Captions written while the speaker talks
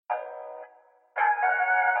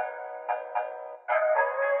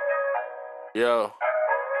Yo.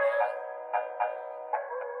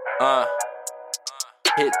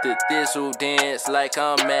 Hit the thistle dance like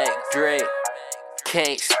I'm Mac Drake.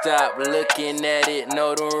 Can't stop looking at it,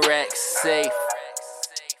 know them racks safe.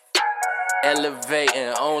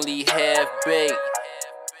 Elevating, only half baked.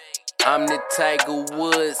 I'm the Tiger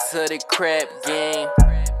Woods of the crap game.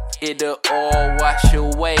 It'll all wash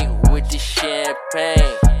away with the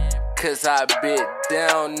champagne. Cause I bit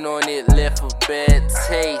down on it, left a bad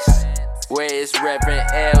taste. Where is Reverend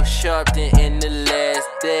Al Sharpton in the last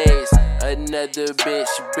days? Another bitch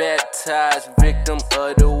baptized, victim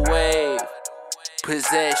of the wave.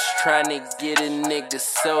 Possessed, trying to get a nigga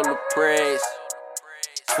solar praise.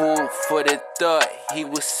 Food for the thought, he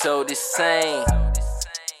was so the same.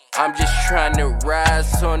 I'm just trying to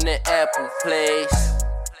rise on the Apple place.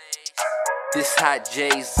 This hot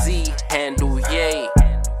Jay-Z handle, yay.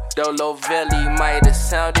 Dolo Valley might have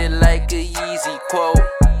sounded like a Yeezy quote.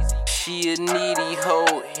 She a needy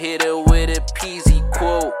hoe, hit her with a peasy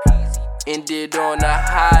quote. Ended on a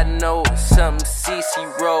high note, something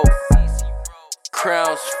CC wrote.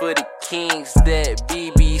 Crowns for the kings that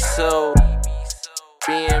BB sold.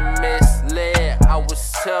 Being misled, I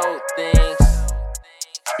was told things.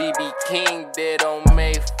 BB King dead on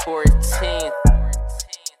May 14th.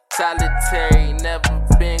 Solitary, never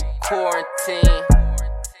been quarantined.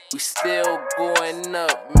 We still going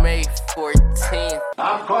up May 14th.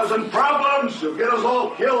 Stop causing problems. You'll get us all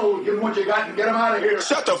killed. Give them what you got and get them out of here.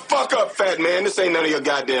 Shut the fuck up, fat man. This ain't none of your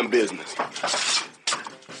goddamn business.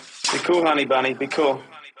 Be cool, honey bunny. Be cool.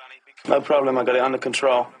 No problem. I got it under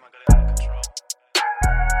control.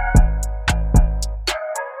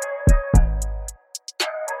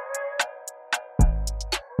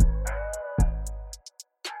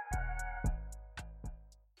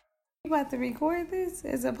 You about to record this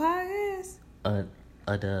as a podcast?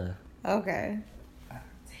 Duh. Okay.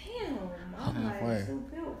 Damn, I'm like too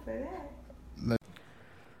built for that.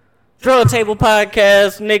 Drug Table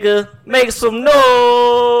Podcast, nigga. Make some noise.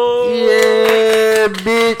 Yeah,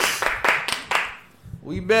 bitch.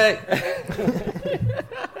 We back.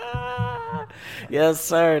 Yes,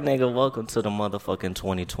 sir, nigga. Welcome to the motherfucking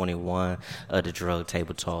 2021 of the Drug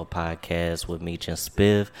Table Talk Podcast with Meech and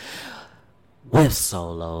Spiff. With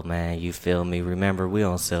Solo, man, you feel me? Remember, we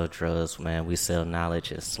don't sell drugs, man. We sell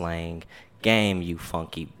knowledge and slang. Game, you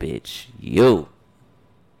funky bitch. You.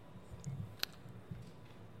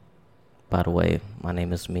 By the way, my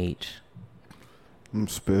name is Meech. I'm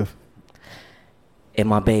Spiff. And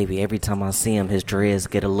my baby, every time I see him, his dreads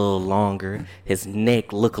get a little longer. His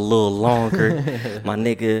neck look a little longer. My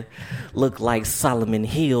nigga look like Solomon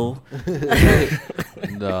Hill.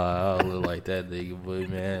 Nah, I don't look like that nigga, but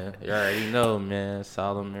man, you already know, man.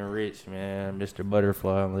 Solomon Rich, man. Mr.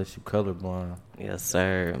 Butterfly, unless you colorblind. Yes,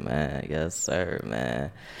 sir, man. Yes, sir,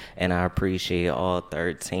 man. And I appreciate all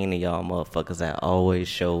 13 of y'all motherfuckers that always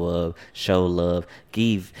show up, show love,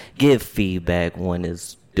 give feedback when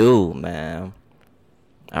it's due, man.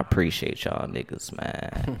 I appreciate y'all niggas,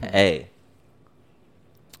 man. Hey.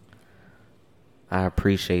 I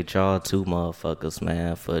appreciate y'all too, motherfuckers,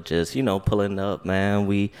 man, for just, pulling up, man.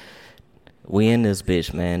 We in this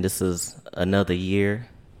bitch, man. This is another year.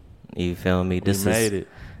 You feel me? We made it.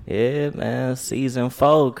 Yeah, man. Season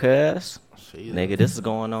 4, cuz. Nigga, this is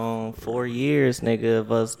going on 4 years, nigga,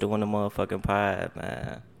 of us doing the motherfucking pod,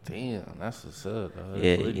 man. Damn, that's what's up, though.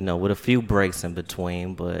 Yeah, with a few breaks in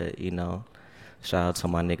between, but, shout out to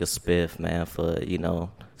my nigga Spiff, man, for,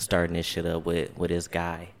 starting this shit up with his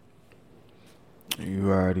guy. You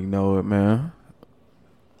already know it, man.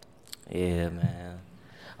 Yeah, man.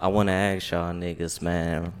 I want to ask y'all niggas,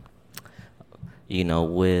 man,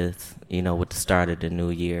 with the start of the new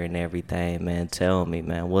year and everything, man, tell me,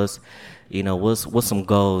 man, what's some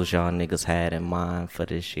goals y'all niggas had in mind for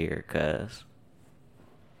this year, cuz?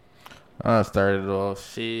 I started off,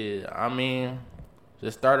 shit, to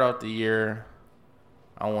start off the year,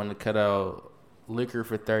 I want to cut out liquor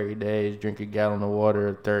for 30 days, drink a gallon of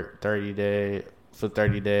water 30 days. For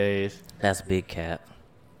 30 days. That's big cap.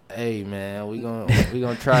 Hey man, we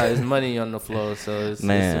gonna try. There's money on the floor, so it's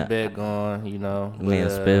a bet going, Me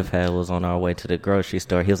and Spiff was on our way to the grocery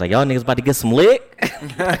store. He was like, "Y'all niggas about to get some lick?"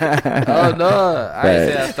 Oh no, I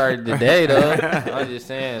ain't say I started today though. I'm just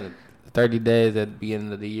saying 30 days at the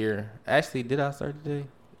beginning of the year. Actually, did I start today?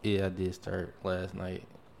 Yeah, I did start last night.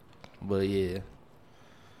 But yeah.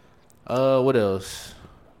 What else?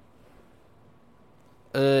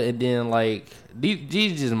 And then like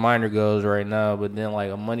these just minor goals right now, but then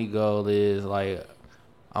like a money goal is like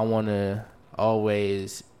I want to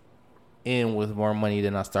always end with more money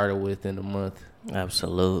than I started with in a month.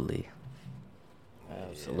 Absolutely.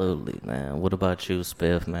 Absolutely, man. What about you,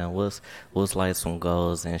 Spiff, man? What's like some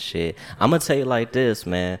goals and shit? I'm gonna tell you like this,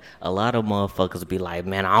 man. A lot of motherfuckers be like,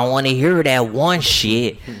 man, I don't want to hear that one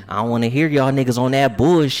shit. I don't want to hear y'all niggas on that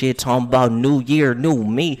bullshit talking about new year, new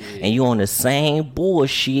me, and you on the same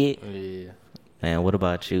bullshit. Yeah. Man, what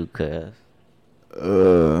about you, cuz?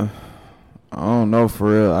 I don't know,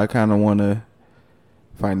 for real. I kind of want to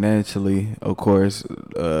financially, of course,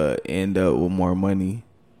 end up with more money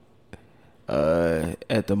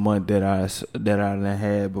at the month that I done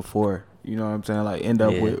had before. You know what I'm saying? Like, end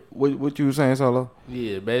up with what you were saying, Solo?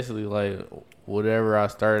 Yeah, basically, like, whatever I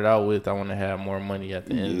started out with, I want to have more money at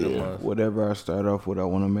the end of the month. Whatever I start off with, I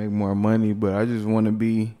want to make more money, but I just want to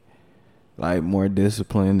be, like, more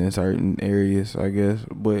disciplined in certain areas, I guess.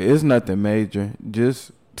 But it's nothing major.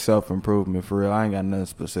 Just self-improvement, for real. I ain't got nothing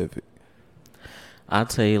specific. I'll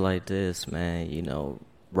tell you like this, man. You know,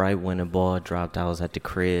 right when the ball dropped, I was at the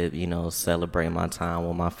crib, you know, celebrating my time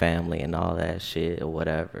with my family and all that shit or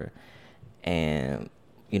whatever. And,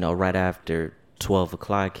 you know, right after 12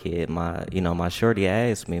 o'clock hit, my shorty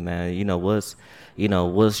asked me, man, what's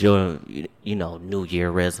your, New Year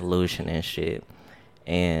resolution and shit.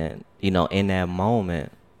 And, in that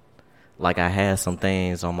moment, like, I had some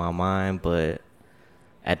things on my mind, but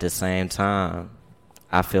at the same time,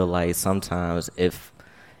 I feel like sometimes if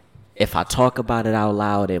I talk about it out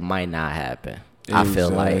loud, it might not happen. Exactly. I feel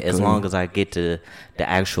like as long as I get to the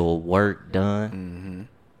actual work done,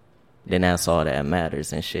 then that's all that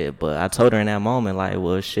matters and shit. But I told her in that moment, like,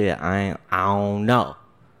 well, shit, I don't know.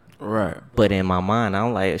 Right. But in my mind,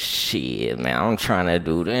 I'm like, shit, man, I'm trying to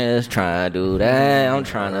do this, trying to do that. I'm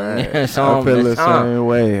trying to... I feel the same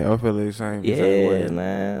way. I feel the same way. Yeah,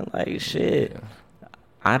 man. Like, shit.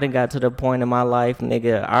 I done got to the point in my life,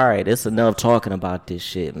 nigga. All right, it's enough talking about this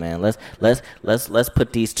shit, man. Let's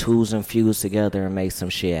put these twos and fews together and make some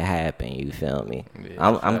shit happen. You feel me?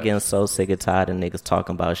 Yeah, I'm getting so sick and tired of niggas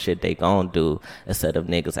talking about shit they gon' do instead of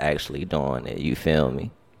niggas actually doing it. You feel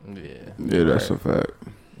me? Yeah, that's a fact.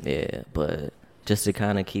 Yeah, but just to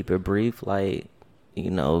kind of keep it brief, like,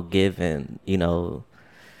 given,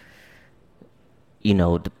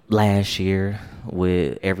 the last year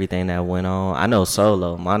with everything that went on. I know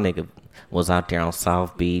Solo, my nigga, was out there on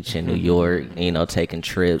South Beach in New York, taking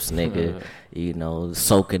trips, nigga,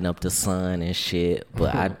 soaking up the sun and shit.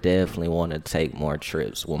 But I definitely want to take more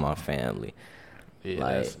trips with my family. Yeah,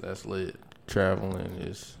 like, that's lit. Traveling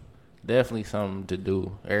is definitely something to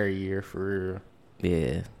do every year, for real.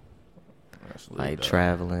 Yeah. That's lit, like,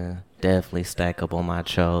 traveling, definitely stack up on my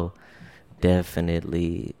cho.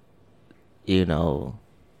 Definitely,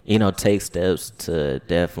 take steps to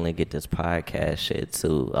definitely get this podcast shit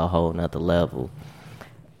to a whole nother level.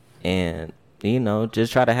 And,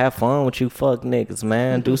 just try to have fun with you fuck niggas,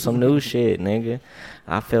 man. Do some new shit, nigga.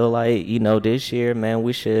 I feel like, this year, man,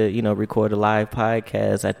 we should, record a live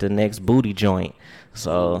podcast at the next booty joint.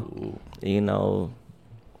 So, it's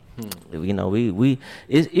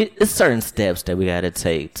certain steps that we got to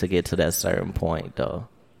take to get to that certain point, though.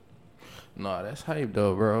 No, that's hype,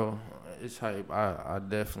 though, bro. It's hype. I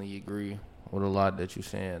definitely agree with a lot that you're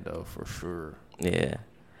saying, though, for sure. Yeah.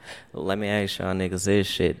 Well, let me ask y'all niggas this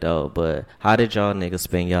shit, though. But how did y'all niggas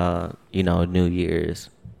spend y'all, New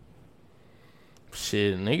Year's?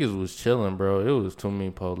 Shit, niggas was chilling, bro. It was too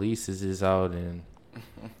many polices is out, and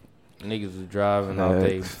niggas was driving out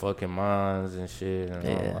they fucking minds and shit. And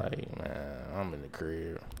I'm like, man, I'm in the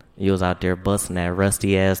crib. You was out there busting that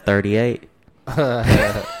rusty ass 38?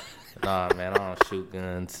 Nah, man, I don't shoot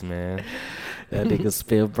guns, man. That nigga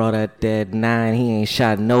Spiff brought out that 9 he ain't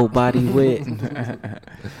shot nobody with.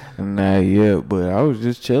 Not yet, but I was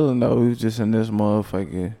just chilling, though. We was just in this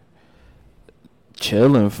motherfucker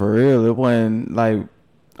chilling, for real. It wasn't, like,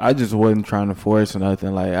 I just wasn't trying to force or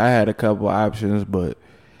nothing. Like, I had a couple options, but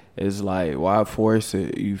it's like, why force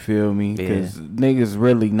it? You feel me? Because niggas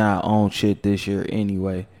really not on shit this year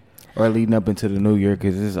anyway. Or leading up into the new year,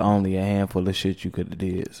 because it's only a handful of shit you could have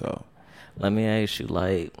did, so. Let me ask you,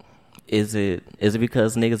 like, is it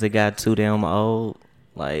because niggas that got too damn old?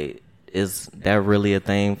 Like, is that really a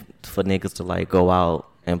thing for niggas to, like, go out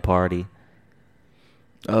and party?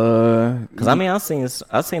 Because, I mean, I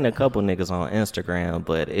seen a couple niggas on Instagram,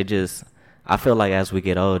 but it just, I feel like as we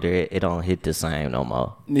get older, it don't hit the same no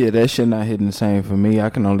more. Yeah, that shit not hitting the same for me. I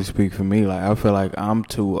can only speak for me. Like, I feel like I'm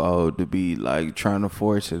too old to be, like, trying to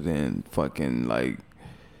force it and fucking, like,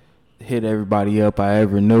 hit everybody up I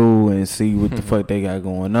ever knew and see what the fuck they got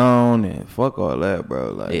going on and fuck all that, bro.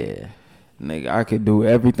 Like, yeah, nigga, I could do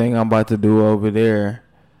everything I'm about to do over there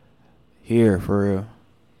here, for real.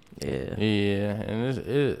 Yeah. Yeah,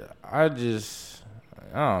 and I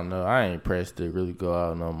don't know. I ain't pressed to really go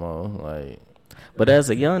out no more. Like, But as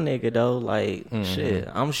a young nigga though, like shit,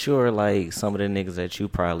 I'm sure like some of the niggas that you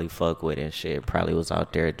probably fuck with and shit probably was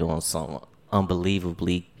out there doing some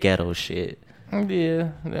unbelievably ghetto shit.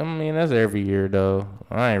 Yeah, I mean that's every year though.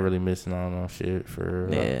 I ain't really missing out on shit for.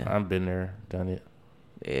 Yeah. I've been there, done it.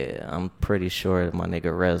 Yeah, I'm pretty sure my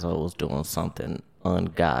nigga Rezo was doing something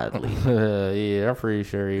ungodly. Yeah, I'm pretty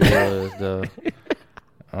sure he was though.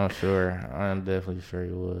 I'm definitely sure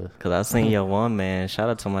he was. Cause I seen your one man. Shout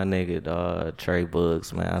out to my nigga, Trey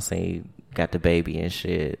Books, man. I seen he got the baby and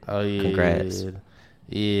shit. Oh yeah, congrats.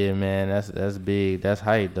 Yeah, man, that's big. That's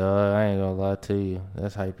hype, dog. I ain't gonna lie to you.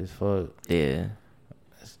 That's hype as fuck. Yeah,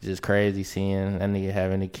 It's just crazy seeing that nigga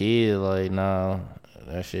having a kid. Like, nah,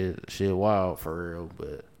 that shit wild for real.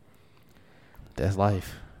 But that's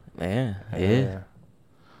life. man. Yeah.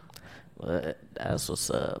 But that's what's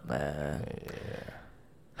up, man.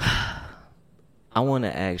 I want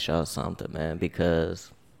to ask y'all something, man,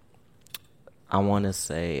 because I want to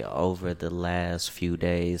say over the last few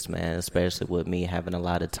days, man, especially with me having a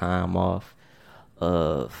lot of time off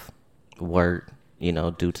of work, you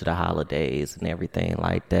know, due to the holidays and everything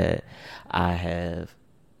like that, I have,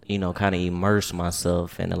 you know, kind of immersed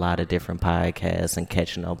myself in a lot of different podcasts and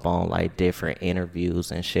catching up on like different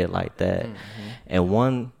interviews and shit like that. And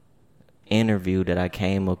one interview that I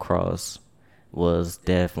came across was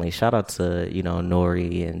definitely, shout out to, you know,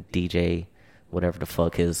 Nori and DJ, whatever the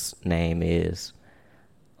fuck his name is.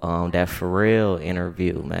 That Pharrell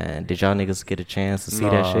interview, man. Did y'all niggas get a chance to see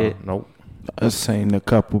that shit? Nope. I seen a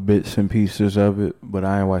couple bits and pieces of it, but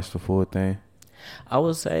I ain't watched the full thing. I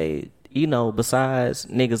would say, you know, besides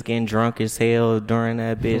niggas getting drunk as hell during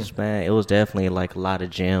that bitch, man, it was definitely like a lot of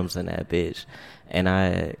gems in that bitch. And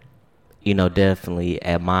I, you know, definitely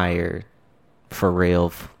admire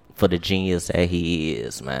Pharrell for the genius that he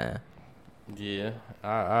is, man. Yeah,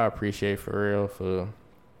 I appreciate Pharrell for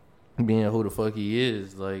being who the fuck he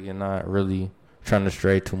is, like, and not really trying to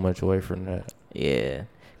stray too much away from that. Yeah,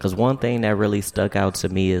 because one thing that really stuck out to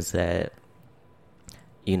me is that,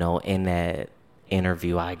 you know, in that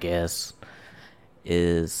interview, I guess,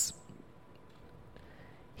 is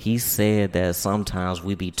he said that sometimes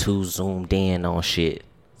we be too zoomed in on shit.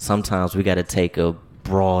 Sometimes we got to take a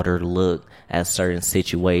broader look at certain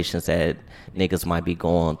situations that niggas might be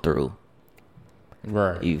going through.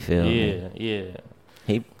 Right. You feel me? Yeah.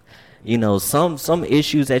 He, you know, some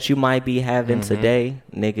issues that you might be having today,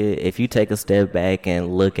 nigga, if you take a step back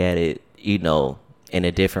and look at it, you know, in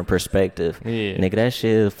a different perspective, nigga, that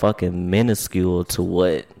shit is fucking minuscule to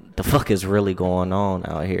what the fuck is really going on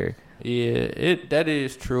out here. Yeah, that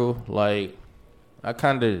is true. Like, I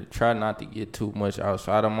kind of try not to get too much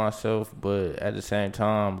outside of myself, but at the same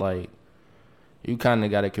time, like, you kind of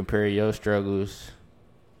got to compare your struggles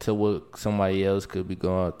to what somebody else could be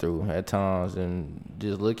going through at times and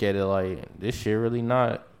just look at it like, this shit really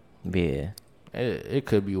not. Yeah. It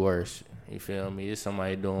could be worse. You feel me? It's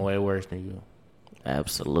somebody doing way worse than you.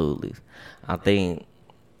 Absolutely. I think,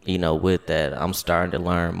 you know, with that, I'm starting to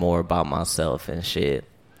learn more about myself and shit,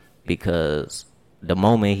 because the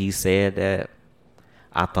moment he said that,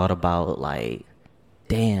 I thought about, like,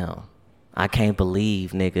 damn, I can't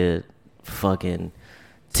believe, nigga, fucking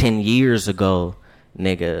 10 years ago,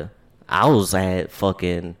 nigga, I was at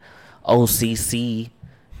fucking OCC,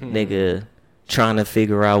 nigga, trying to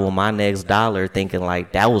figure out what my next dollar, thinking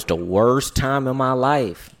like that was the worst time in my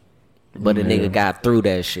life. But a nigga got through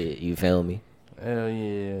that shit, you feel me? Hell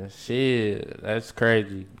yeah. Shit, that's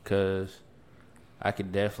crazy, because I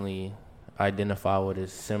could definitely identify with a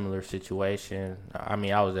similar situation. I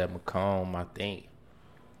mean, I was at Macomb, I think.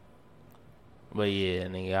 But yeah,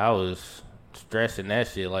 nigga, I was stressing that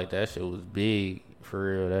shit like that shit was big,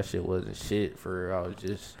 for real. That shit wasn't shit, for real. I was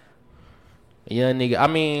just a young nigga. I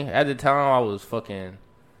mean, at the time, I was fucking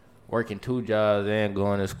working 2 jobs and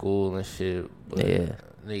going to school and shit. But, Yeah.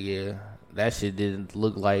 nigga, that shit didn't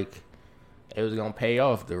look like it was gonna pay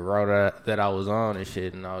off the route that I was on and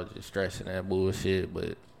shit, and I was just stressing that bullshit, but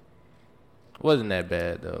it wasn't that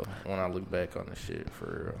bad, though, when I look back on the shit,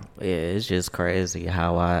 for real. Yeah, it's just crazy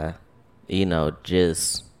how I, you know,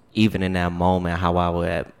 just even in that moment, how I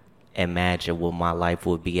would imagine what my life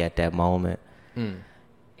would be at that moment,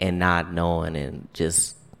 and not knowing and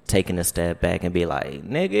just taking a step back and be like,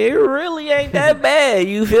 nigga, it really ain't that bad.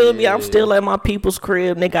 You feel me? I'm still at my people's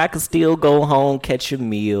crib, nigga. I can still go home, catch a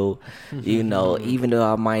meal, you know, even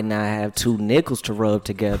though I might not have 2 nickels to rub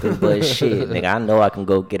together, but shit, nigga, I know I can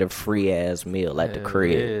go get a free ass meal at the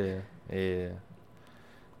crib. Yeah.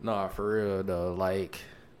 Nah, for real, though. Like,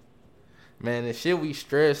 man, the shit we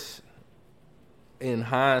stress in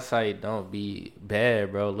hindsight don't be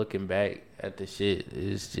bad, bro. Looking back at the shit,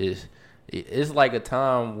 it's It's like a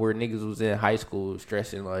time where niggas was in high school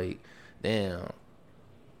stressing like, damn,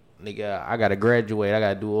 nigga, I gotta graduate. I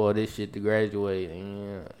gotta do all this shit to graduate.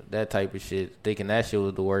 And that type of shit. Thinking that shit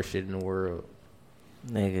was the worst shit in the world.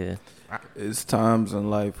 Nigga. It's times in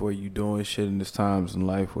life where you doing shit, and it's times in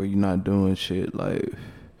life where you not doing shit. Like,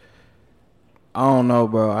 I don't know,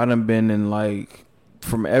 bro. I done been in, like,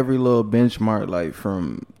 from every little benchmark, like,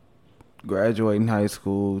 from graduating high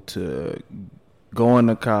school to going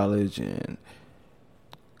to college and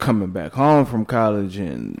coming back home from college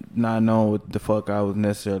and not knowing what the fuck I was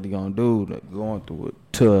necessarily gonna do, like, going through it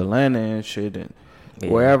to Atlanta and shit, and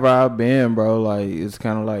wherever I've been, bro, like, it's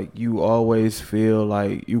kind of like you always feel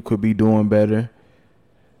like you could be doing better,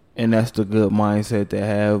 and that's the good mindset to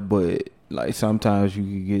have. But like sometimes you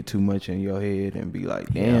can get too much in your head and be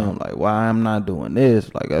like, damn, like, why I'm not doing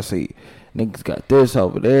this? Like, I see niggas got this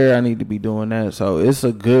over there, I need to be doing that. So it's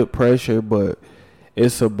a good pressure, but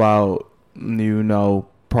it's about, you know,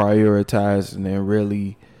 prioritizing and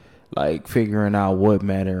really like figuring out what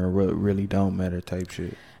matter and what really don't matter type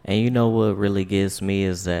shit. And you know what really gets me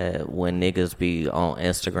is that when niggas be on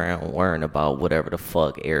Instagram worrying about whatever the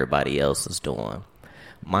fuck everybody else is doing.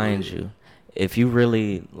 Mind you, if you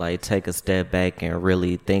really like take a step back and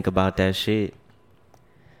really think about that shit,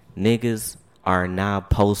 niggas are not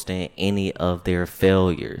posting any of their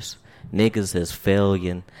failures. Niggas is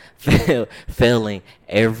failing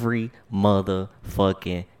every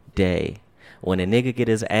motherfucking day. When a nigga get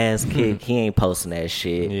his ass kicked, he ain't posting that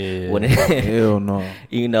shit. Yeah. Hell no.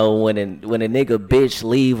 You know, when a nigga bitch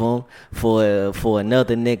leave him for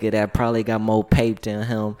another nigga that probably got more paper than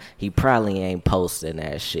him, he probably ain't posting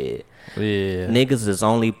that shit. Yeah. Niggas is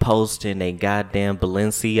only posting they goddamn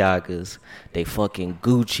Balenciagas, they fucking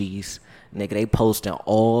Gucci's. Nigga, they posting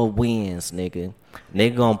all wins, nigga.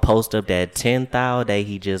 Nigga gonna post up that 10,000 that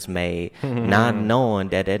he just made, not knowing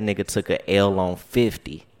that nigga took a L on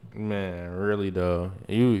 50. Man, really though,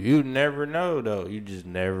 you never know though. You just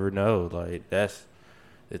never know. Like, that's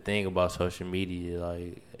the thing about social media.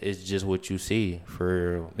 Like, it's just what you see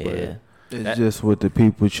for real. Yeah, it's just what the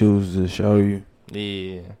people choose to show you.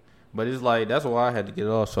 Yeah, but it's like that's why I had to get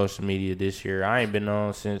off social media this year. I ain't been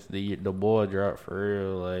on since the boy dropped for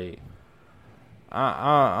real. Like,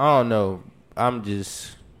 I don't know. I'm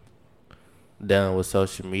just done with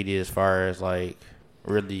social media as far as like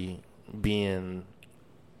really being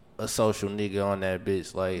a social nigga on that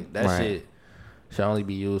bitch. Like, that shit should only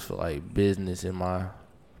be used for like business, in my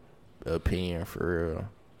opinion, for real.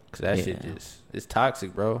 Cause that shit just, it's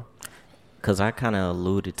toxic, bro. Cause I kind of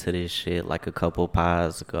alluded to this shit like a couple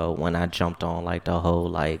pods ago when I jumped on like the whole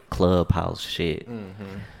like Clubhouse shit.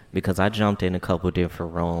 Because I jumped in a couple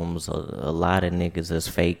different rooms. A lot of niggas is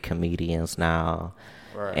fake comedians now.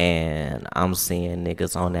 Right. And I'm seeing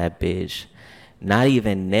niggas on that bitch not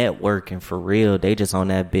even networking for real. They just on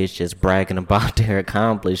that bitch just bragging about their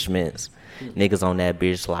accomplishments. Niggas on that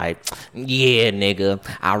bitch like, yeah, nigga,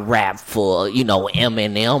 I rap for, you know,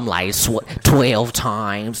 Eminem like 12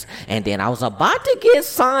 times. And then I was about to get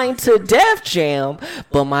signed to Def Jam,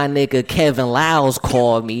 but my nigga Kevin Lyles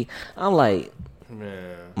called me. I'm like,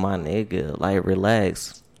 Man. my nigga, like,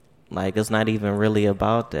 relax. Like, it's not even really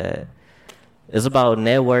about that. It's about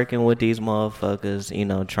networking with these motherfuckers, you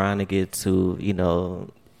know, trying to get to, you know,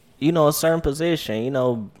 a certain position, you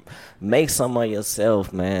know, make some of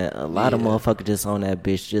yourself, man. A lot of motherfuckers just on that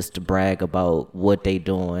bitch just to brag about what they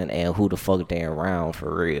doing and who the fuck they around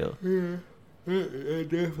for real. Yeah, it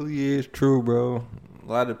definitely is true, bro. A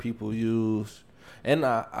lot of people use, and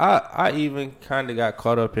I even kind of got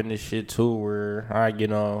caught up in this shit too, where I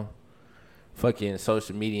get on fucking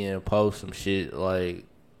social media and post some shit like,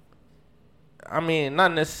 I mean,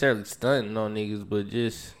 not necessarily stunting on niggas, but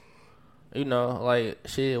just, you know, like,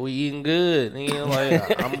 shit, we eating good. You know,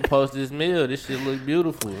 like, I'm gonna post this meal. This shit look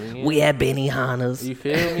beautiful. You know? We at Benihana's. You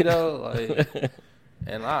feel me, though? Like,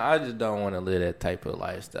 and I just don't want to live that type of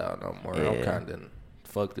lifestyle no more. Yeah. I'm kind of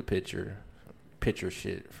fuck the picture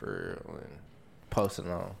shit for real, and posting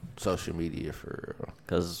on social media for real.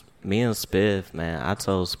 Because me and Spiff, man, I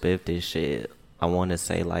told Spiff this shit, I want to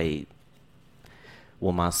say, like,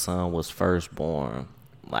 when my son was first born.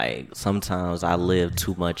 Like, sometimes I live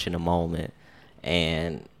too much in the moment,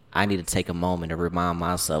 and I need to take a moment to remind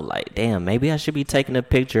myself, like, damn, maybe I should be taking a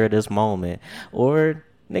picture of this moment. Or,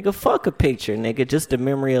 nigga, fuck a picture, nigga. Just the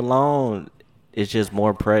memory alone is just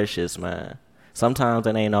more precious, man. Sometimes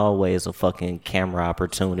it ain't always a fucking camera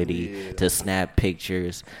opportunity to snap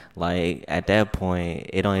pictures. Like, at that point,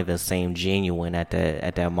 it don't even seem genuine at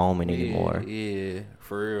that moment anymore. Yeah,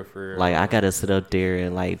 for real. Like, I gotta sit up there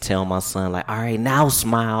and, like, tell my son, like, all right, now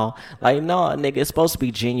smile. Like, no, nigga, it's supposed to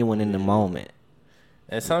be genuine in the moment.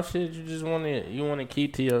 And some shit you just want to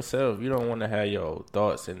keep to yourself. You don't want to have your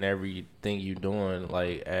thoughts and everything you doing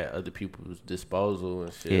like at other people's disposal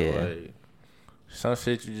and shit. Yeah. Like some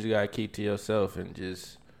shit you just gotta keep to yourself and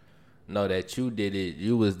just know that you did it.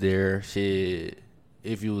 You was there. Shit.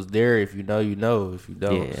 If you was there, if you know, you know. If you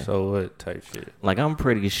don't, Yeah. so what type shit. Like, I'm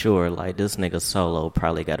pretty sure, like, this nigga Solo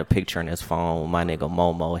probably got a picture on his phone with my nigga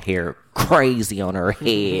Momo hair crazy on her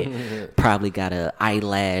head. Probably got a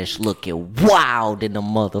eyelash looking wild in the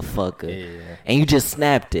motherfucker. Yeah. And you just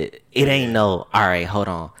snapped it. It ain't no, all right, hold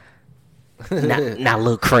on. Not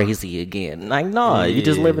look crazy again. Like, no, you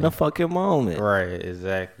just live in a fucking moment. Right,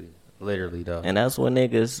 exactly. Literally, though. And that's what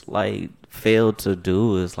niggas, like, fail to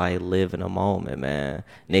do is, like, live in a moment, man.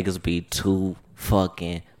 Niggas be too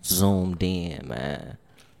fucking zoomed in, man.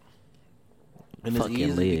 And fucking it's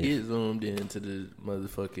easy live. to get zoomed into the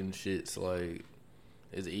motherfucking shits. Like,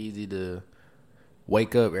 it's easy to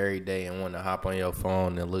wake up every day and want to hop on your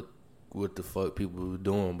phone and look what the fuck people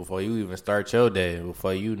doing before you even start your day.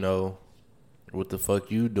 Before you know what the fuck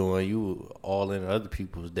you doing, you all in other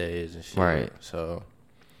people's days and shit. Right. So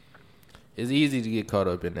it's easy to get caught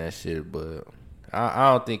up in that shit, but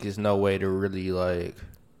I don't think it's no way to really like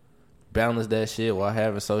balance that shit while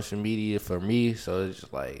having social media for me. So it's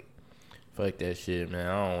just like, fuck that shit, man.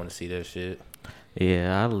 I don't want to see that shit.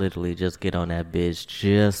 Yeah, I literally just get on that bitch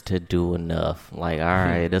just to do enough. Like, all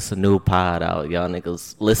right, that's a new pod out. Y'all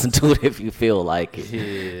niggas listen to it if you feel like it.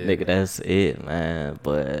 Yeah. Nigga, that's it, man.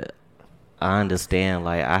 But I understand,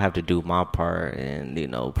 like, I have to do my part and, you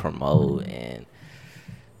know, promote and,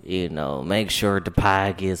 you know, make sure the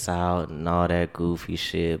pie gets out and all that goofy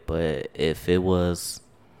shit. But if it was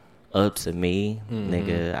up to me,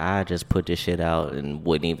 nigga, I just put this shit out and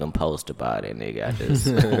wouldn't even post about it, nigga. I just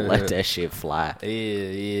let that shit fly.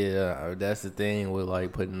 Yeah. That's the thing with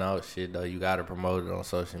like putting out shit though. You gotta promote it on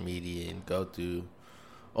social media and go through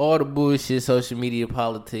all the bullshit, social media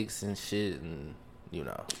politics and shit, and you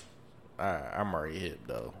know, I'm already hip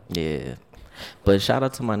though. Yeah. But shout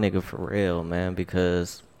out to my nigga for real, man,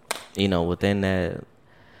 because, you know, within that,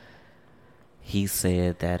 he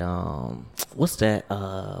said that what's that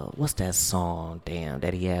song, damn,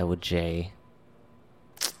 that he had with Jay?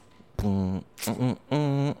 What's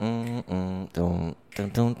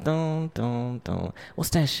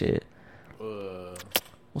that shit?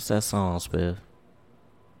 What's that song, Spiff?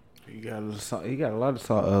 You got a song, you got a lot of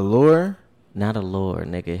song. Allure? Not Allure,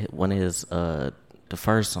 nigga. One of his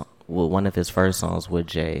one of his first songs with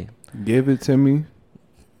Jay. Give It To Me.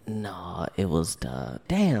 No, it was the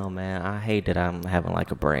damn, man. I hate that I'm having like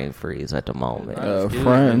a brain freeze at the moment.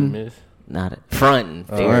 Frontin'. Not frontin'.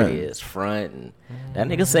 There it is, frontin'. That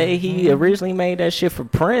nigga say he originally made that shit for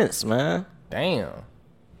Prince, man. Damn,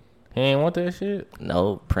 he ain't want that shit.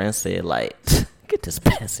 No, Prince said like, get this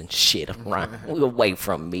peasant shit around away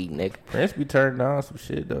from me, nigga. Prince be turning down some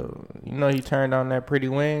shit though. You know he turned down that Pretty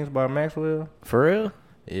Wings by Maxwell. For real?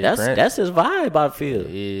 Yeah, that's his vibe, I feel.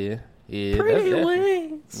 Yeah. Pretty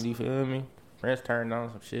Wings. You feel me? Prince turned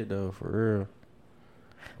down some shit though, for real.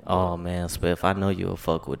 Oh man, Spiff, I know you'll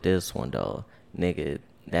fuck with this one though, nigga.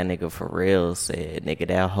 That nigga for real said, nigga,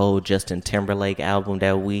 that whole Justin Timberlake album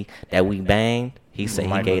that we banged. He said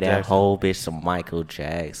Michael he gave Jackson. that whole bitch some Michael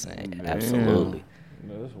Jackson. Man. Absolutely.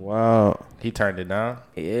 That's wild. He turned it down.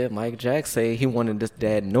 Yeah, Mike Jackson said he wanted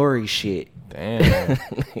that Nori shit. Damn.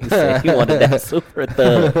 He said he wanted that super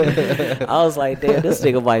thug. I was like, damn, this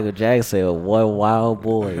nigga Michael Jackson, one wild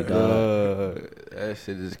boy, dog. That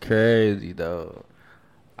shit is crazy though.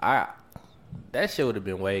 That shit would have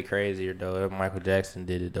been way crazier though if Michael Jackson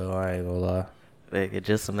did it though. I ain't gonna lie. Nigga,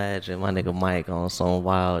 just imagine my nigga Mike on some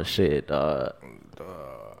wild shit, dog.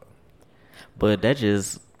 But that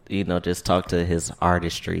just, you know, just talk to his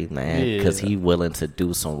artistry, man, because he willing to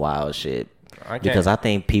do some wild shit. Because I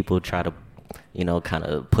think people try to, you know, kind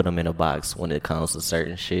of put him in a box when it comes to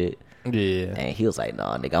certain shit. Yeah. And he was like,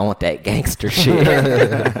 nah, nigga, I want that gangster shit.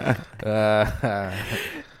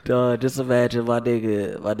 Dog, just imagine my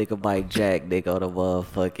nigga Mike Jack, nigga, on a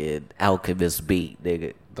motherfucking Alchemist beat,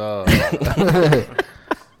 nigga. Dog.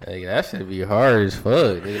 Hey, that should be hard as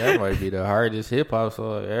fuck. Nigga, that might be the hardest hip hop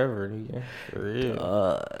song ever, nigga. For real.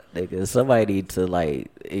 Nigga, somebody need to, like,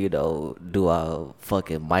 you know, do a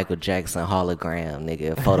fucking Michael Jackson hologram,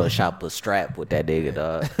 nigga. Photoshop a strap with that nigga,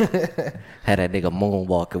 dog. Had that nigga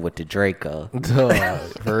moonwalking with the Draco. Dog,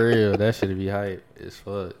 for real. That should be hype as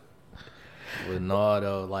fuck. But no,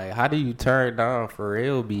 though, like, how do you turn down for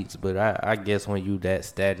real beats? But I guess when you that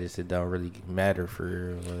status, it don't really matter for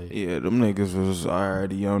real. Like, Yeah, them niggas was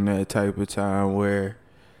already on that type of time where,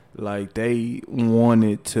 like, they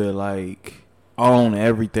wanted to, like, own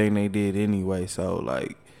everything they did anyway. So,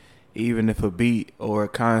 like, even if a beat or a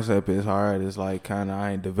concept is hard, it's like kind of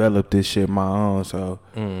I ain't developed this shit my own, so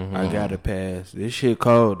I gotta pass. This shit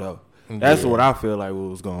cold though. That's what I feel like what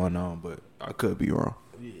was going on, but I could be wrong.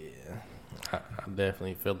 Yeah, I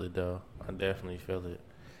definitely feel it though. I definitely feel it.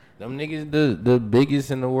 Them niggas the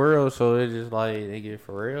biggest in the world, so it's just like they get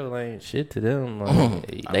for real ain't shit to them.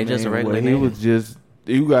 Like, They just a regular he nigga. was just.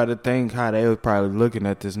 You got to think how they was probably looking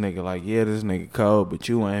at this nigga like, yeah, this nigga cold, but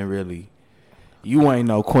you ain't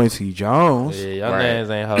no Quincy Jones. Yeah, y'all names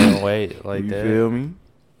ain't holding weight like you that. You feel me?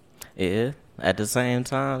 Yeah. At the same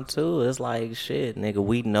time, too, it's like, shit, nigga,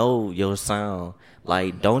 we know your sound.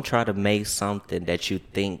 Like, don't try to make something that you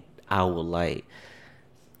think I would like.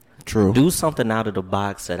 True. Do something out of the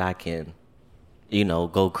box that I can,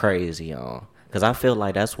 go crazy on. Because I feel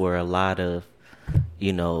like that's where a lot of,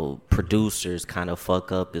 producers kind of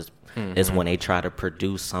fuck up is when they try to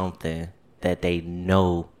produce something that they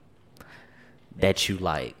know that you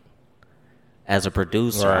like. As a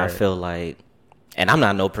producer, I feel like, and I'm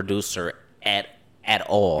not no producer at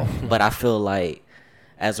all, but I feel like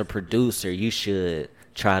as a producer, you should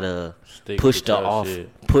try to push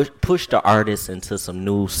the artist into some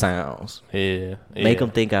new sounds. Yeah. Make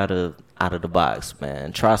them think out of the box,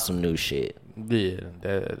 man. Try some new shit. Yeah,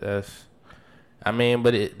 that's. I mean,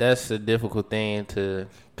 but that's a difficult thing to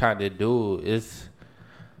kind of do. It's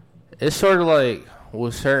sort of like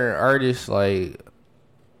with certain artists, like,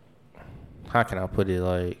 how can I put it?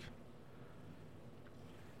 Like,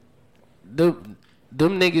 them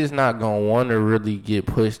niggas not gonna want to really get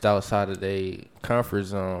pushed outside of their comfort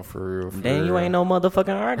zone for real. Then you ain't no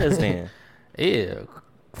motherfucking artist then. Yeah,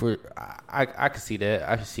 I can see that.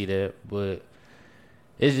 I can see that, but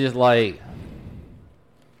it's just like.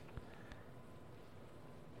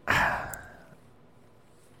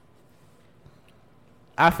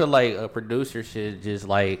 I feel like a producer should just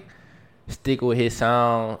like stick with his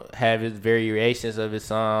sound, have his variations of his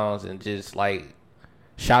songs, and just like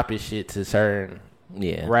shop his shit to certain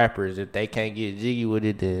rappers. If they can't get jiggy with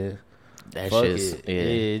it, then that fuck shit's it.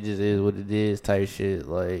 It just is what it is type shit.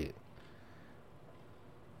 Like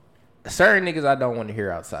certain niggas I don't want to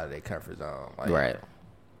hear outside of their comfort zone. Like, right.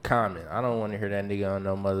 Common. I don't want to hear that nigga on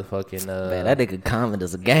no motherfucking. Man, that nigga Common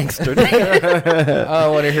is a gangster. I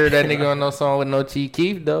don't want to hear that nigga on no song with no Chief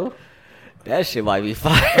Keef though. That shit might be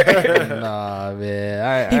fire. Nah,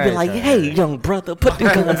 man. He be like, "Hey, young brother, put the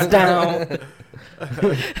guns down."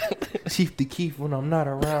 Chief the Keef when I'm not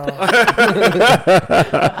around.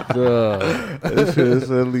 That shit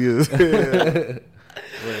silly as hell.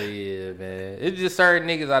 But yeah, man. It's just certain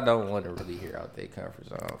niggas I don't want to really hear out their comfort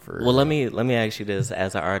zone for real. Well, let me ask you this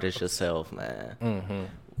as an artist yourself, man. Mm-hmm.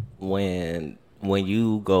 When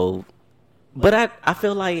you go, but I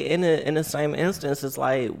feel like in the same instance, it's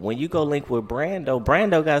like when you go link with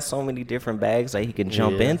Brando got so many different bags that he can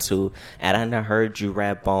jump into. And I done heard you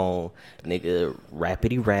rap on nigga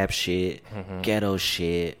rapidy rap shit, ghetto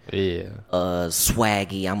shit,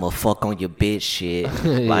 swaggy, I'ma fuck on your bitch shit,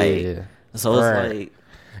 like so it's like.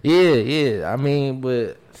 Yeah. I mean,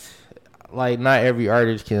 but like not every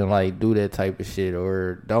artist can like do that type of shit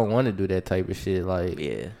or don't want to do that type of shit. Like,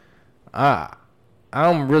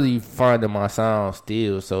 I'm really fond of my sound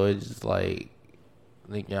still, so it's just like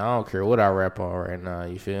I don't care what I rap on right now.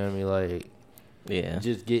 You feel me? Like,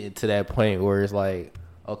 just getting to that point where it's like,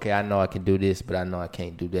 okay, I know I can do this, but I know I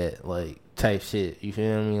can't do that. Like type shit. You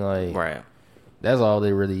feel me? Like, right. That's all it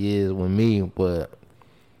really is with me, but.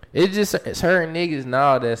 It's just certain niggas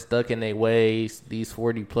now that's stuck in their ways. These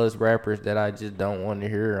 40+ rappers that I just don't want to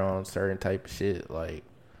hear on certain type of shit. Like,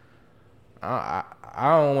 I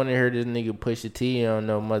don't want to hear this nigga Pusha T on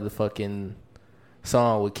no motherfucking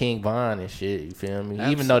song with King Von and shit. You feel me?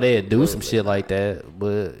 Absolutely. Even though they'd do some shit like that,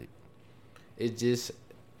 but it's just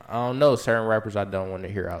I don't know. Certain rappers I don't want to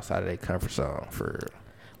hear outside of their comfort zone. For real.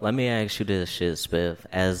 Let me ask you this shit, Spiff.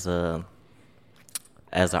 As an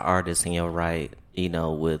artist in your right.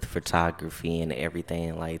 With photography and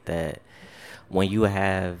everything like that, when you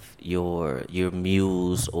have your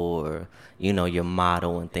muse or, your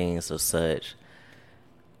model and things of such,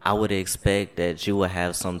 I would expect that you would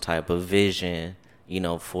have some type of vision,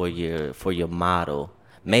 for your model.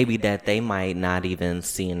 Maybe that they might not even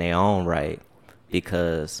see in their own right,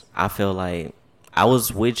 because I feel like I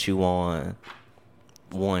was with you on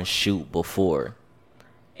one shoot before.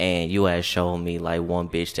 And you had shown me like one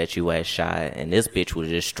bitch that you had shot, and this bitch was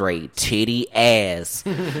just straight titty ass.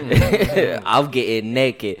 I'm getting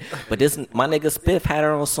naked, but my nigga Spiff had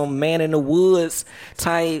her on some man in the woods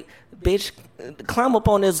type. Bitch, climb up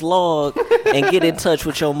on this log and get in touch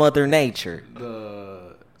with your mother nature.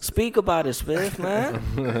 Speak about it, Spiff,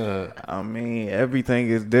 man. I mean, everything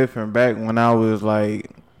is different. Back when I was like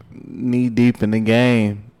knee deep in the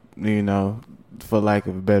game, you know, for lack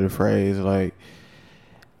of a better phrase. Like,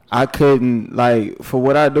 I couldn't, like, for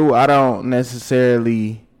what I do, I don't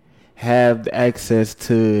necessarily have access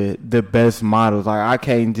to the best models. Like, I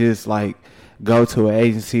can't just, like, go to an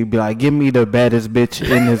agency and be like, give me the baddest bitch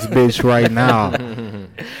in this bitch right now.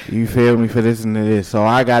 You feel me, for this and this. So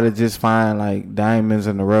I got to just find, like, diamonds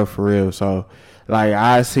in the rough for real. So, like,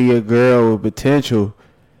 I see a girl with potential,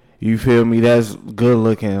 you feel me, that's good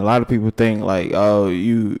looking. A lot of people think, like, oh,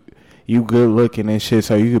 you good looking and shit,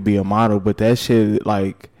 so you could be a model. But that shit,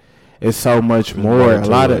 like, it's so much more. A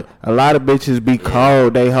lot of bitches be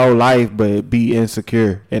cold their whole life, but be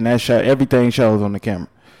insecure, and that everything shows on the camera.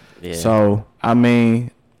 Yeah. So I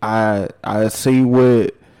mean, I see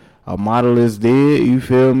what a modelist did. You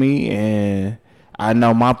feel me? And I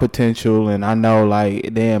know my potential, and I know,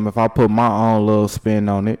 like, damn, if I put my own little spin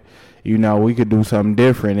on it, you know, we could do something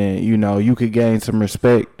different, and you know, you could gain some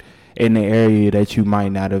respect in the area that you might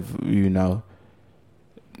not have, you know,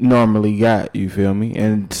 normally got, you feel me?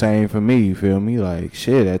 And same for me, you feel me? Like,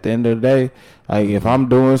 shit, at the end of the day, like, if I'm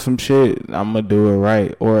doing some shit, I'm gonna do it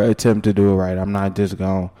right, or attempt to do it right. I'm not just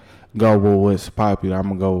gonna go with what's popular. I'm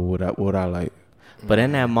gonna go with what I like. But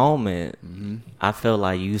in that moment, I feel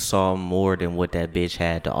like you saw more than what that bitch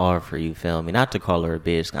had to offer, you feel me? Not to call her a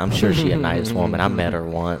bitch. I'm sure she a nice woman. I met her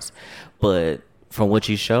once. But from what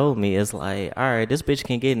you showed me, it's like, all right, this bitch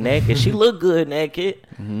can get naked. She look good naked.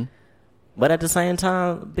 But at the same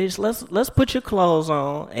time, bitch, let's put your clothes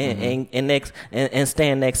on and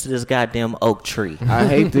stand next to this goddamn oak tree. I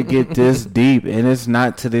hate to get this deep, and it's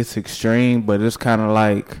not to this extreme, but it's kind of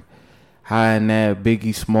like how in that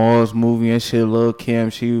Biggie Smalls movie and shit, Lil' Kim,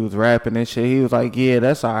 she was rapping and shit. He was like, yeah,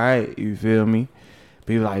 that's all right, you feel me?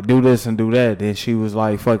 People like, do this and do that. Then she was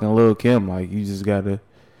like, fucking Lil' Kim, like, you just gotta,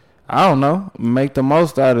 I don't know, make the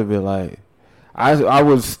most out of it. Like, I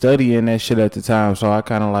was studying that shit at the time, so I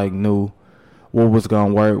kind of like knew what was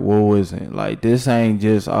gonna work, what wasn't. Like, this ain't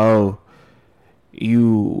just, oh,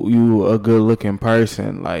 you a good looking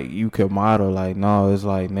person, like, you could model. Like, no, it's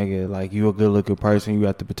like, nigga, like, you a good looking person, you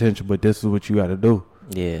got the potential, but this is what you gotta do.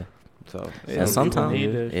 Yeah. So and sometimes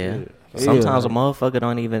sometimes a motherfucker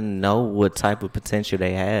don't even know what type of potential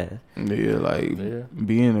they have. Yeah, like,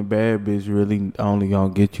 being a bad bitch really only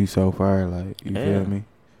gonna get you so far. Like, you feel me?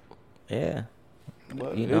 Yeah.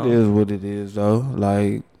 But you know, it is what it is, though.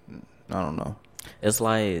 Like, I don't know. It's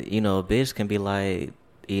like, you know, a bitch can be like,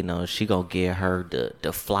 you know, she gonna get her the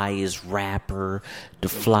flyest rapper, the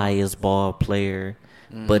flyest ball player,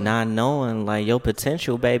 but not knowing, like, your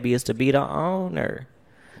potential, baby, is to be the owner.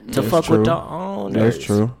 To fuck with the owners. That's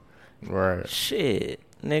true. Right. Shit,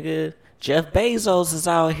 nigga. Jeff Bezos is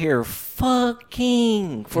out here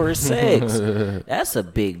fucking for sex. That's a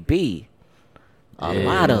big B. A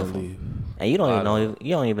lot of them. And you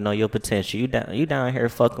don't even know your potential. You down here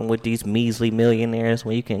fucking with these measly millionaires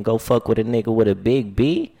when you can go fuck with a nigga with a big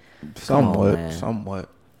B? Somewhat.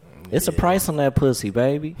 It's a price on that pussy,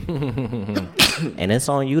 baby. And it's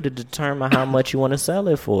on you to determine how much you want to sell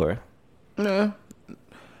it for. Yeah.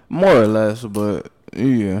 More or less, but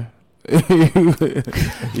yeah.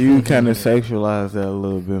 You kind of sexualize that a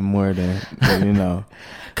little bit more than you know,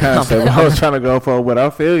 concept I was trying to go for. But I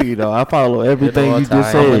feel you though. I follow everything you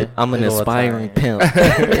just said. I'm an aspiring pimp.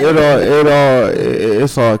 It's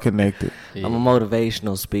all connected. Yeah. I'm a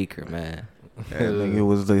motivational speaker, man. I think it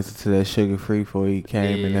was listening to that Sugar Free before he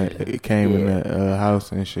came in that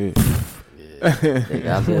house and shit.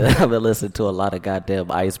 I've been listening to a lot of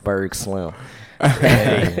goddamn Iceberg Slim.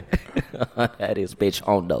 That is bitch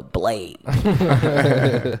on the blade.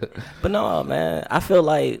 But no, man, I feel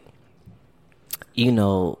like, you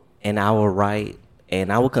know, and I will write,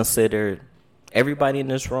 and I would consider everybody in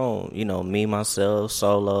this room, you know, me, myself,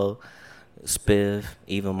 Solo, Spiff,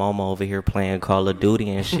 even Momo over here playing Call of Duty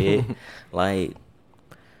and shit. Like,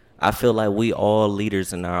 I feel like we all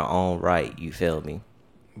leaders in our own right, you feel me?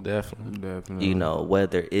 Definitely. You know,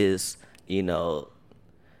 whether it's, you know,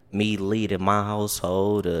 me leading my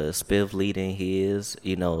household, Spiff leading his,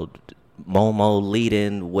 you know, Momo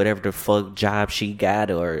leading whatever the fuck job she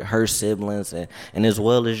got, or her siblings, and as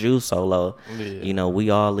well as you, Solo. Yeah. You know, we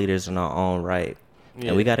all leaders in our own right. Yeah.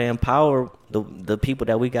 And we got to empower the people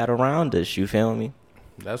that we got around us, you feel me?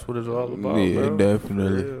 That's what it's all about, yeah, bro.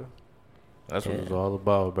 Definitely. Yeah. That's what it's all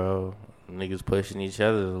about, bro. Niggas pushing each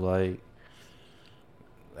other, like,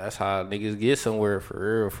 that's how niggas get somewhere,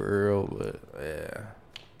 for real, but, yeah.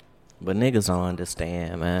 But niggas don't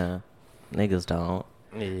understand, man. Niggas don't.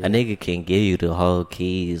 Yeah. A nigga can give you the whole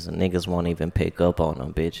keys, and niggas won't even pick up on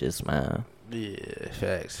them bitches, man. Yeah,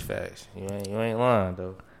 facts. You ain't lying,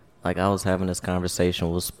 though. like I was having this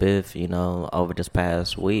conversation with Spiff, you know, over this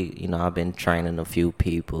past week. You know, I've been training a few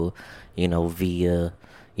people, you know, via,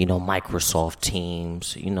 you know, Microsoft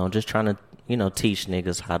Teams, you know, just trying to, you know, teach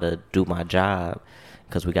niggas how to do my job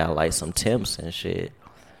because we got like some temps and shit.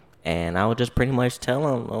 And I would just pretty much tell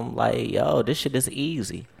them, I'm like, yo, this shit is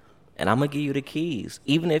easy. And I'm going to give you the keys.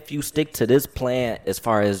 Even if you stick to this plan as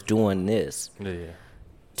far as doing this. Yeah.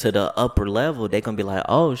 To the upper level, they gonna be like,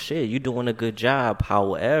 oh shit, you doing a good job.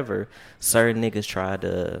 However, certain niggas try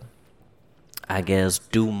to, I guess,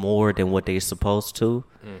 do more than what they supposed to.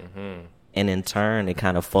 Mm-hmm. And in turn, it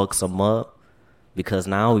kind of fucks them up because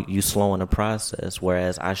now you slowing the process.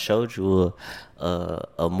 Whereas I showed you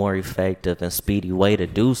a more effective and speedy way to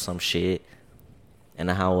do some shit. And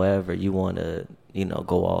however, you want to, you know,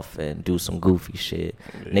 go off and do some goofy shit.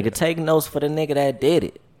 Yeah. Nigga, take notes for the nigga that did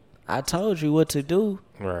it. I told you what to do.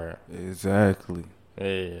 Right. Exactly.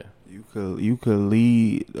 Yeah. You could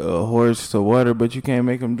lead a horse to water, but you can't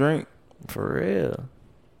make him drink. For real,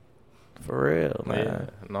 man. Yeah.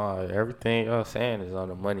 No, everything y'all saying is on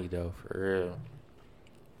the money though. For real.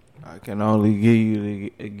 I can only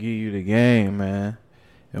give you the game, man.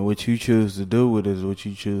 And what you choose to do with it is what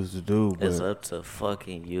you choose to do. It's up to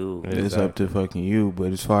fucking you. It's up to fucking you.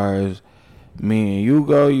 But as far as me and you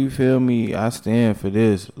go, you feel me? I stand for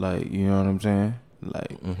this. Like, you know what I'm saying?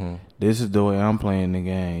 Like, This is the way I'm playing the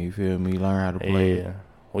game. You feel me? Learn how to play it.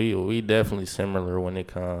 We definitely similar when it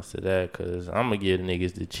comes to that, because I'm going to give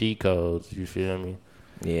niggas the cheat codes. You feel me?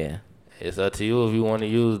 Yeah. It's up to you if you want to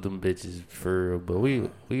use them bitches for real. But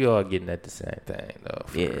we all getting at the same thing, though.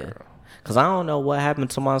 For real. Because I don't know what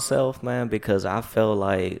happened to myself, man, because I felt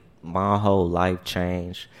like my whole life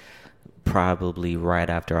changed probably right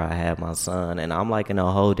after I had my son, and I'm like in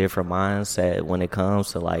a whole different mindset when it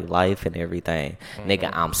comes to like life and everything.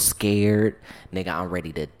 Nigga, I'm scared. Nigga, I'm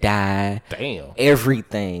ready to die. Damn.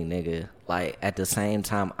 Everything, nigga. Like at the same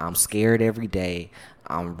time, I'm scared every day.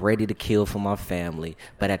 I'm ready to kill for my family,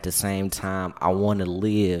 but at the same time, I want to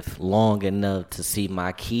live long enough to see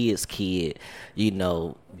my kid's kid, you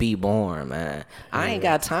know, be born, man. I ain't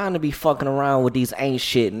got time to be fucking around with these ain't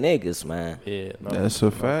shit niggas, man. Yeah, no, that's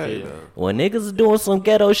a fact. Yeah. When niggas is doing some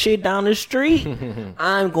ghetto shit down the street,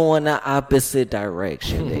 I'm going the opposite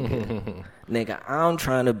direction, nigga. Nigga, I'm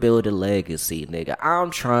trying to build a legacy, nigga.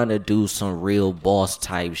 I'm trying to do some real boss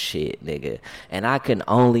type shit, nigga. And I can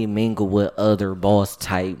only mingle with other boss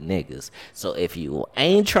type niggas. So if you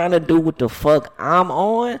ain't trying to do what the fuck I'm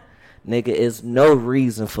on, nigga, it's no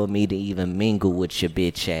reason for me to even mingle with your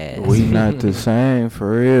bitch ass. We not the same,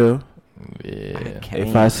 for real. Yeah.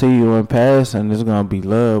 If I see you in passing, it's gonna be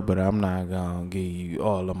love, but I'm not gonna give you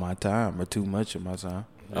all of my time or too much of my time.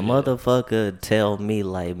 A motherfucker tell me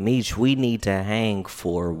like, Meech, we need to hang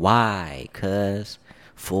for why? Cuz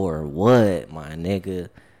for what, my nigga?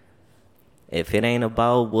 If it ain't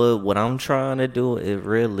about what I'm trying to do, it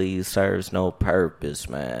really serves no purpose,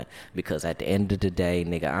 man. Because at the end of the day,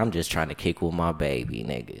 nigga, I'm just trying to kick with my baby,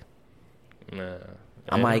 nigga. Nah.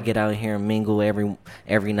 I might get out here and mingle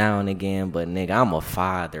every now and again, but nigga, I'm a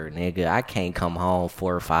father, nigga. I can't come home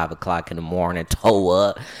 4 or 5 o'clock in the morning, toe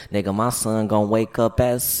up. Nigga, my son gonna wake up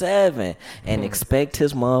at 7 and expect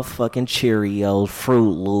his motherfucking Cheerios,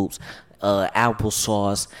 Fruit Loops,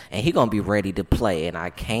 applesauce, and he gonna be ready to play, and I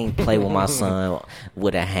can't play with my son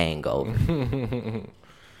with a hangover.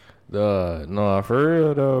 No, for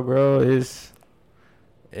real though, bro.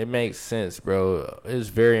 It makes sense, bro. It's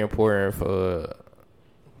very important for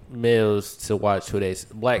males to watch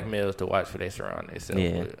black males to watch who they surround themselves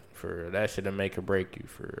with. For real. That shouldn't make or break you,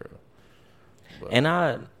 for real. But.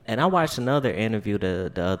 And I watched another interview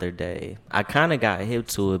the other day. I kind of got hip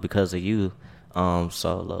to it because of you,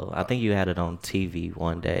 Solo. I think you had it on TV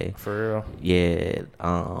one day. For real? Yeah.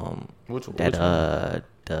 Which one?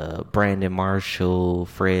 The Brandon Marshall,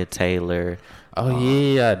 Fred Taylor. Oh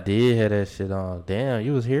yeah, I did have that shit on. Damn,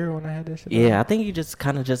 you was here when I had that shit on? Yeah, I think you just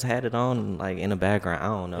kind of just had it on like in the background. I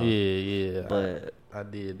don't know. Yeah. But I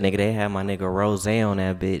did. Nigga, they had my nigga Rose on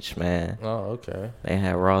that bitch, man. Oh, okay. They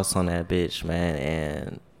had Ross on that bitch, man.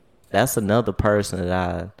 And that's another person that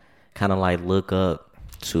I kind of like look up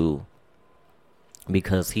to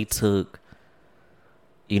because he took,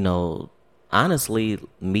 you know, honestly,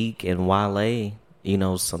 Meek and Wale, you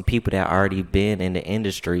know, some people that already been in the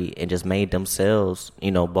industry and just made themselves,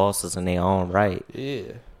 you know, bosses in their own right. Yeah.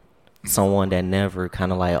 Someone that never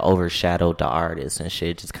kind of like overshadowed the artists and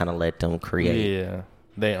shit, just kind of let them create. Yeah.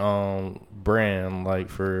 They brand, like,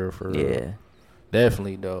 for yeah.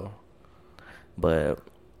 Definitely, though. But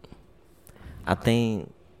I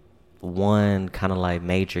think one kind of like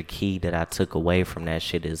major key that I took away from that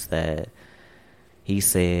shit is that he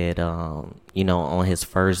said, you know, on his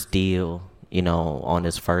first deal, you know, on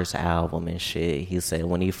his first album and shit, he said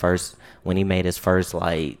when he made his first,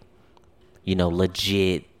 like, you know,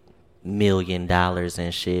 legit $1 million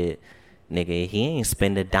and shit, nigga, he ain't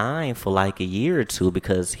spend a dime for like a year or two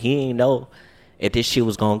because he ain't know if this shit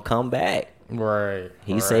was gonna come back. Right.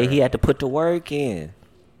 He said he had to put the work in.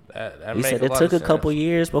 He said it took a couple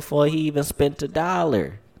years before he even spent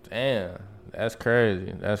 $1. Damn, that's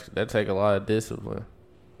crazy. That take a lot of discipline.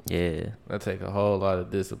 Yeah. That take a whole lot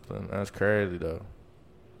of discipline. That's crazy though.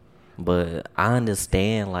 But I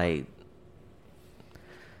understand, like,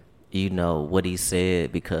 you know, what he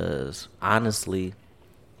said, because honestly,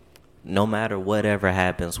 no matter whatever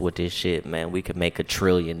happens with this shit, man, we could make $1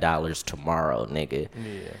 trillion tomorrow, nigga.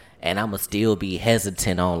 Yeah. And I'ma still be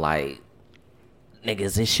hesitant on, like, nigga,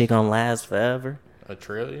 is this shit gonna last forever? $1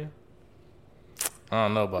 trillion? I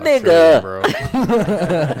don't know about nigga. $1 trillion, bro.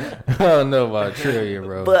 I don't know about $1 trillion,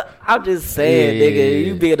 bro. But I'm just saying, nigga,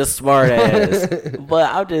 you being a smart ass.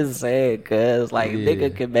 But I'm just saying, cuz, like,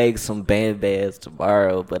 nigga can make some bands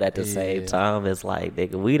tomorrow, but at the same time, it's like,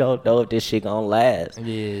 nigga, we don't know if this shit gonna last.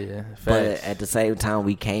 Yeah, facts. But at the same time,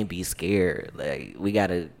 we can't be scared. Like, we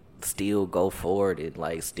gotta still go forward and,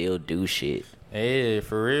 like, still do shit. Yeah,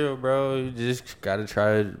 for real, bro. You just gotta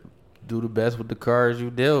try to do the best with the cards you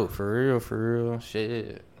dealt. For real.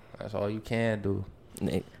 Shit. That's all you can do.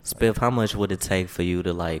 Spiff, how much would it take for you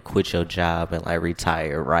to, like, quit your job and, like,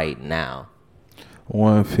 retire right now?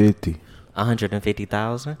 150.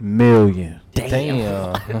 150,000 million.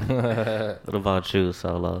 Damn. What about you,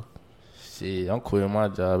 Solo? Shit, I'm quitting my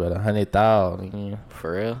job at 100,000.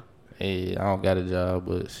 For real? Hey, I don't got a job,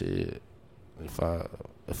 but shit, if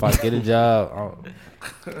I get a job,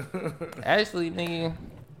 actually, nigga,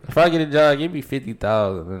 if I get a job, give me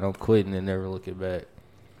 50,000 and I'm quitting and never looking back.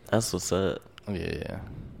 That's what's up. Yeah,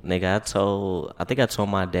 nigga, I think I told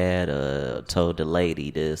my dad, told the lady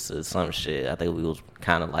this or some shit. I think we was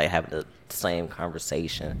kind of like having the same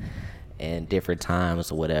conversation in different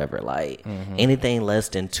times or whatever. Like, anything less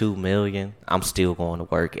than 2 million, I'm still going to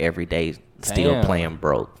work every day, still playing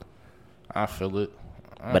broke. I feel it.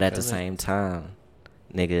 But at the same time,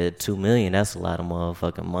 nigga, 2 million, that's a lot of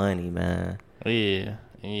motherfucking money, man.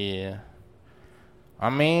 Yeah. I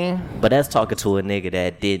mean, but that's talking to a nigga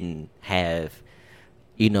that didn't have,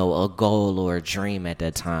 you know, a goal or a dream at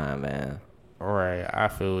that time, man. Right. I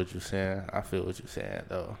feel what you're saying.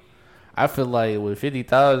 Though. I feel like with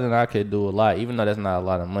 50,000, I could do a lot, even though that's not a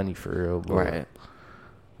lot of money for real. But right.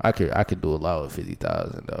 I could do a lot with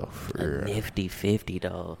 50,000 though. For real. Nifty 50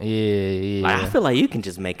 though. Yeah. Like, I feel like you can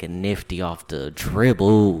just make a nifty off the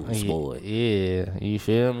dribbles, boy. Yeah, you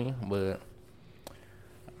feel me? But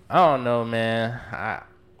I don't know, man.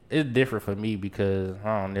 It's different for me because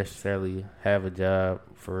I don't necessarily have a job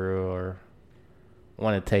for real or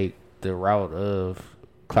want to take the route of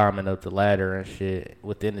climbing up the ladder and shit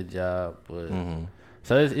within the job. But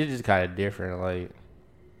so it's just kind of different, like.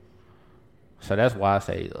 So that's why I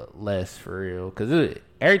say less for real. Because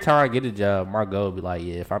every time I get a job, my goal would be like,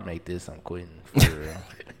 yeah, if I make this, I'm quitting for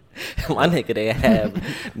real. My nigga, they have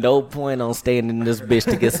no point on staying in this bitch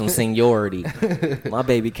to get some seniority. My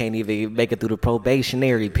baby can't even make it through the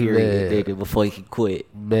probationary period, nigga, before he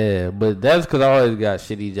quit. Man, but that's because I always got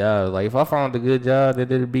shitty jobs. Like, if I found a good job,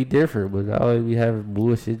 then it'd be different. But I always be having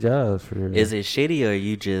bullshit jobs for real. Is it shitty or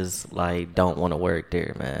you just, like, don't want to work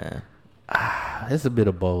there, man? It's a bit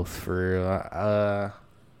of both, for real.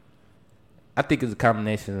 I think it's a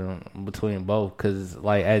combination between both. Because,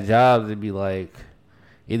 like, at jobs, it'd be like,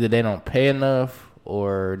 either they don't pay enough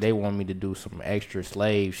or they want me to do some extra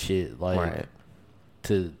slave shit, like,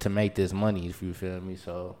 to make this money, if you feel me.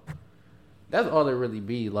 So, that's all it really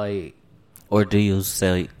be, like. Or do you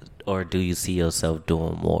see yourself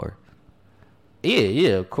doing more?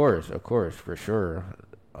 Yeah, of course, for sure.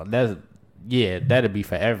 That'd be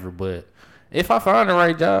forever, but if I find the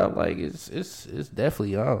right job, like, it's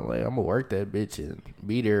definitely on. Like, I'm gonna work that bitch and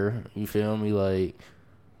be there. You feel me? Like,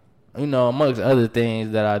 you know, amongst other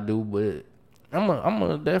things that I do, but I'm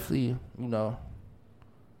gonna definitely, you know,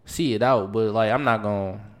 see it out. But like, I'm not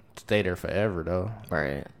gonna stay there forever though.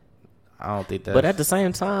 Right. I don't think that. But at the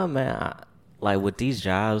same time, man, like with these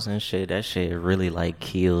jobs and shit, that shit really like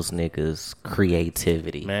kills niggas'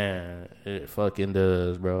 creativity. Man, it fucking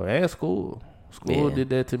does, bro. And school did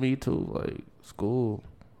that to me too. Like, school,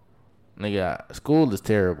 nigga, school is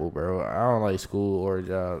terrible, bro. I don't like school or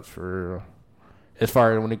jobs for real. As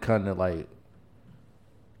far as when it comes to like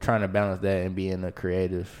trying to balance that and being a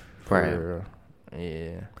creative, for real.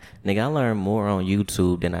 Yeah, nigga, I learned more on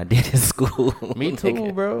YouTube than I did in school. Me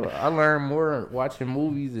too, bro. I learned more watching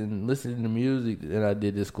movies and listening to music than I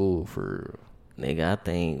did in school, for real. Nigga, I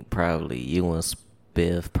think probably you and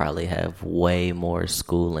Spiff probably have way more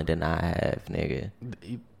schooling than I have, nigga.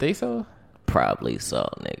 You think so? Probably so,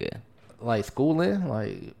 nigga. Like schooling?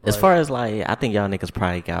 Like as far as like, I think y'all niggas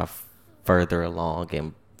probably got further along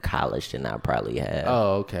in college than I probably have.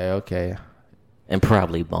 Oh, okay. And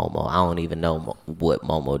probably Momo. I don't even know what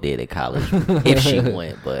Momo did at college. If she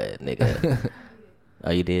went, but nigga.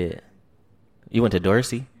 Oh, you did? You went to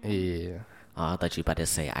Dorsey? Yeah. Oh, I thought you about to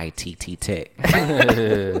say ITT Tech.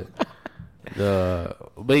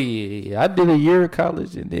 But yeah, I did a year of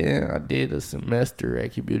college and then I did a semester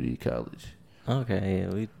at community college. Okay, yeah,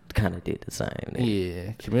 we kind of did the same. Nigga.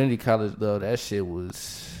 Yeah, community college though, that shit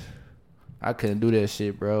was, I couldn't do that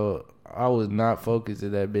shit, bro. I was not focused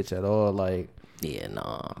in that bitch at all. Like, yeah,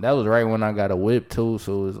 no. That was right when I got a whip too,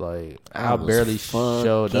 so it was like I barely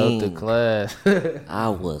showed up to class. I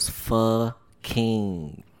was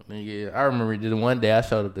fucking. Nigga, I remember the one day I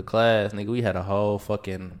showed up to class, nigga, we had a whole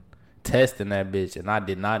fucking test in that bitch, and I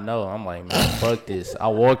did not know. I'm like, man, fuck this. I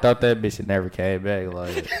walked out that bitch and never came back.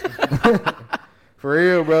 Like, for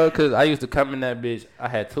real, bro, because I used to come in that bitch. I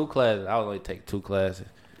had 2 classes. I would only take 2 classes.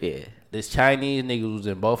 Yeah. This Chinese nigga was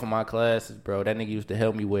in both of my classes, bro. That nigga used to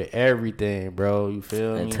help me with everything, bro. You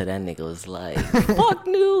feel me? Until that nigga was like, fuck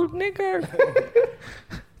you, nigga.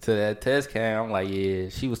 Till that test came, I'm like, yeah.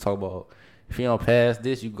 She was talking about, if you don't pass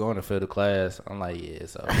this, you going to fail the class. I'm like, yeah,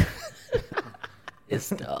 so.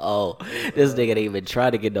 This nigga didn't even try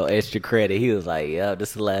to get no extra credit. He was like, yeah, this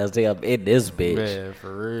is the last day I'm in this bitch. Man,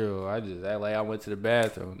 for real. I just act like I went to the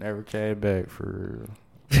bathroom. Never came back, for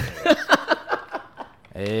real.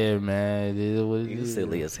 Yeah, man. It is what it is. You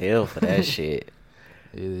silly as hell for that shit.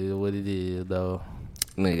 It is what it is, though.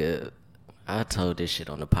 Nigga, I told this shit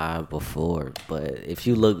on the pod before, but if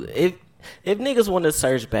you look, if niggas want to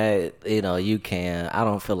search back, you know, you can. I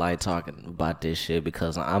don't feel like talking about this shit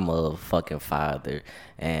because I'm a fucking father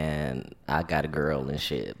and I got a girl and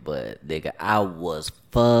shit. But nigga, I was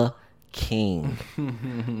fucking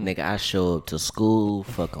nigga. I show up to school,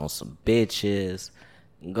 fuck on some bitches,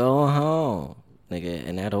 go home. Nigga,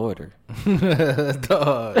 in that order.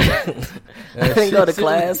 Dog. I didn't go to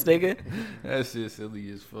class, nigga. That shit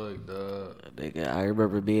silly as fuck, dog. Nigga, I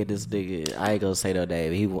remember being this nigga. I ain't gonna say no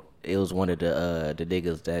name. It was one of the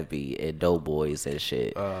niggas that be at Doughboys and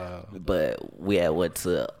shit. But we had went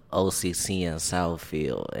to OCC in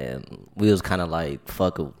Southfield, and we was kind of like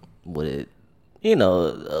fucking with it, you know,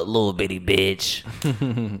 a little bitty bitch.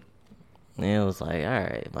 And it was like, all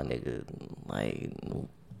right, my nigga, like,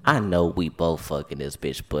 I know we both fucking this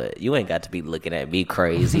bitch, but you ain't got to be looking at me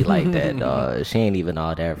crazy like that, dog. She ain't even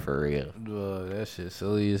all that for real. That shit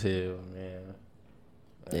silly as hell, man.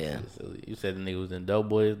 Yeah. Silly. You said the nigga was in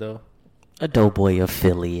Doughboys, though? A Doughboy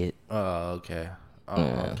affiliate. Oh, okay.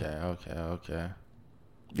 Okay.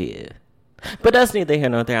 Yeah. But that's neither here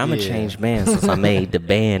nor there. I'm a changed man since I made the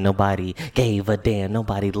band. Nobody gave a damn.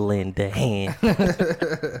 Nobody lent a hand.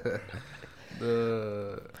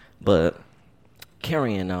 But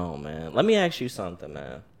carrying on, man. Let me ask you something,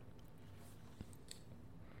 man.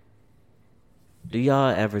 Do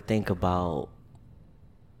y'all ever think about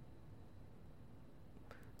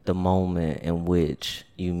the moment in which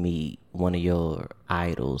you meet one of your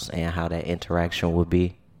idols and how that interaction would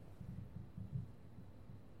be?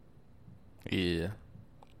 Yeah.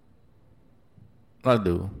 I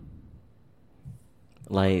do.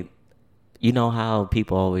 Like, you know how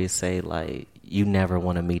people always say, like, you never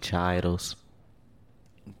want to meet your idols?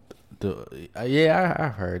 Yeah,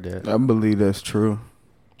 I've heard that. I believe that's true.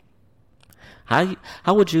 How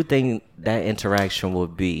would you think that interaction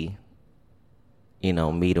would be? You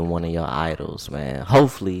know, meeting one of your idols, man.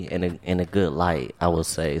 Hopefully, in a good light, I would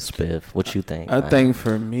say, Spiff. What you think? I think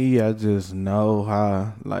for me, I just know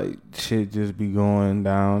how like shit just be going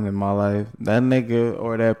down in my life. That nigga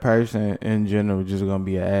or that person in general just gonna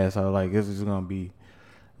be an asshole. Like it's just gonna be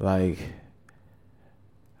like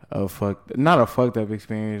not a fucked up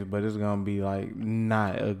experience, but it's gonna be like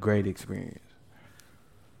not a great experience.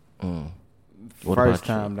 First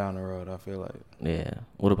time down the road, I feel like. Yeah.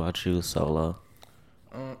 What about you, Solo?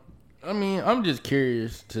 I mean, I'm just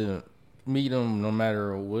curious to meet them no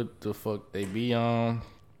matter what the fuck they be on.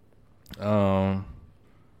 I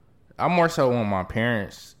more so want my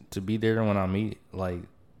parents to be there when I meet like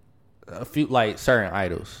a few like certain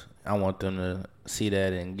idols. I want them to see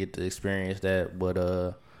that and get to experience that. But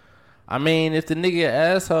I mean, if the nigga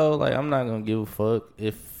an asshole, like I'm not gonna give a fuck.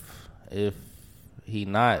 If he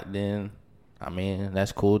not, then I mean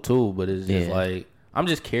that's cool too. But it's just like I'm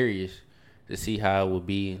just curious to see how it would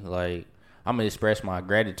be. Like I'm gonna express my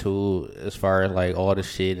gratitude as far as like all the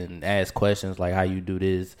shit and ask questions like how you do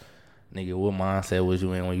this, nigga, what mindset was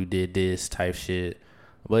you in when you did this type shit?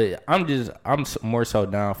 But I'm more so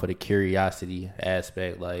down for the curiosity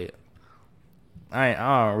aspect. Like, I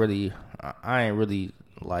ain't really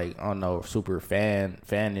like, I don't know, super fan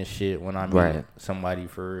and shit when I meet somebody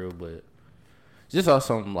for real. But just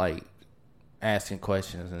also like asking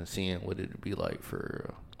questions and seeing what it'd be like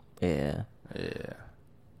for real. Yeah. Yeah.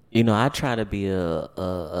 You know, I try to be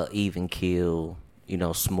a even keel, you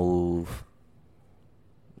know, smooth.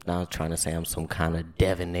 Not trying to say I'm some kind of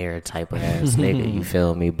debonair type of ass nigga, you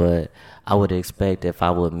feel me? But I would expect if I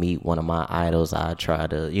would meet one of my idols, I'd try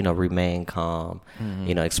to, you know, remain calm,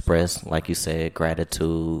 you know, express, like you said,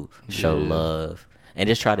 gratitude, show love, and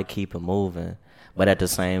just try to keep it moving. But at the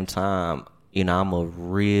same time, you know, I'm a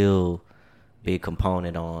real big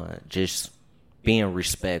component on just being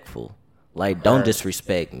respectful. Like, don't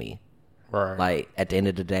disrespect me. Right. Like, at the end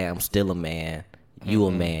of the day, I'm still a man. You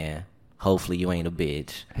a man. Hopefully you ain't a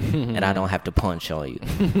bitch. And I don't have to punch on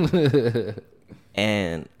you.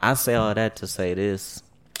 And I say all that to say this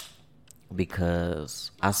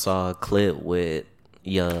because I saw a clip with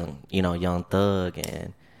Young Thug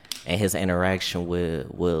and his interaction with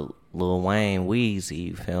Lil Wayne, Weezy,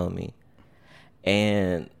 you feel me?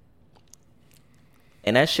 And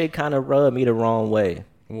that shit kind of rubbed me the wrong way.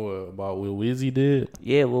 What about what Weezy did?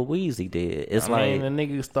 Yeah, what Weezy did. It's I like mean, the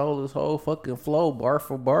nigga stole his whole fucking flow bar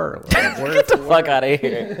for bar. Like, get the fuck out of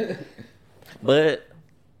here. But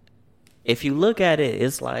if you look at it,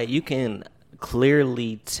 it's like you can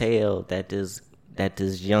clearly tell that this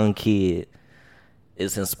young kid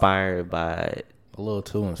is inspired by a little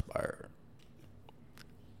too inspired.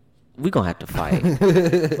 We gonna have to fight.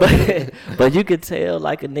 but you could tell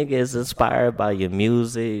like a nigga is inspired by your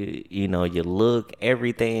music, you know, your look,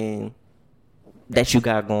 everything that you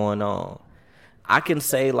got going on. I can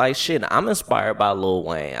say like shit, I'm inspired by Lil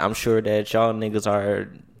Wayne. I'm sure that y'all niggas are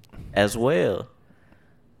as well.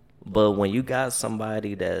 But when you got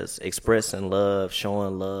somebody that's expressing love,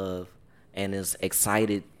 showing love, and is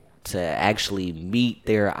excited to actually meet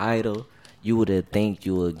their idol, you would think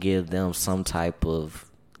you would give them some type of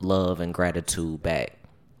love and gratitude back.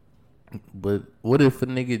 But what if a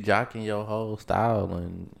nigga jocking your whole style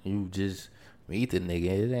and you just meet the nigga?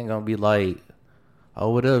 It ain't gonna be like, oh,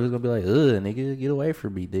 what up? It's gonna be like, nigga, get away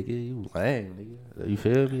from me, nigga. You lame, nigga. You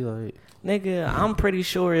feel me? Like, nigga, I'm pretty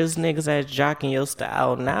sure it's niggas that's jocking your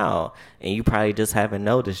style now, and you probably just haven't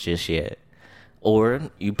noticed just yet. Or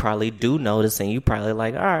you probably do notice, and you probably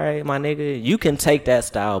like, all right, my nigga, you can take that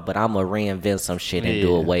style, but I'm gonna reinvent some shit and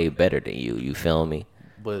do it way better than you. You feel me?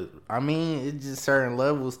 But I mean, it's just certain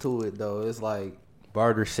levels to it, though. It's like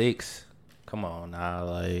Barter 6. Come on now,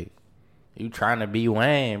 like, you trying to be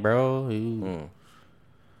Wayne, bro?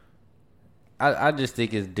 I just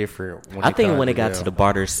think it's different. I think when it got to the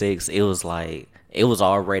Barter 6, it was like it was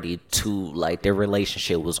already too like their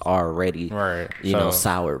relationship was already you know,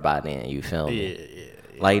 soured by then. You feel me?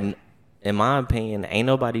 Yeah. Like, in my opinion, ain't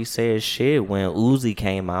nobody said shit when Uzi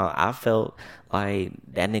came out. I felt like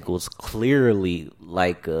that nigga was clearly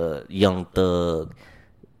like a Young Thug,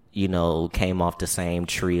 you know, came off the same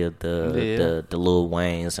tree of the Lil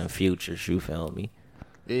Waynes and Futures, you feel me?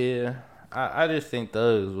 Yeah. I just think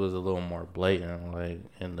Thugs was a little more blatant, like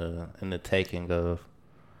in the taking of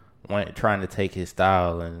trying to take his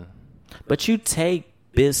style. And but you take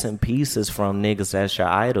bits and pieces from niggas that's your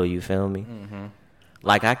idol, you feel me? Mm-hmm.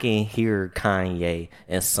 Like, I can hear Kanye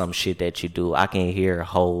and some shit that you do. I can hear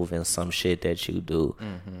Hove and some shit that you do.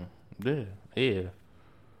 Mm-hmm. Yeah.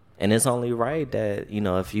 And it's only right that, you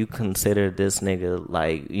know, if you consider this nigga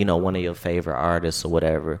like, you know, one of your favorite artists or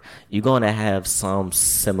whatever, you're going to have some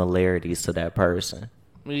similarities to that person.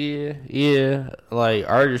 Yeah. Like,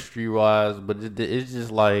 artistry-wise, but it's just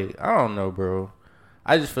like, I don't know, bro.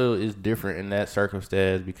 I just feel it's different in that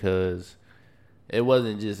circumstance because it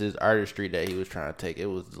wasn't just his artistry that he was trying to take. It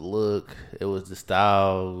was the look. It was the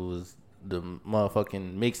style. It was the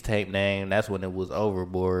motherfucking mixtape name. That's when it was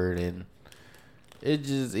overboard. And it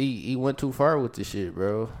just, he went too far with the shit,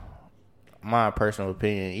 bro. My personal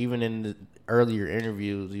opinion. Even in the earlier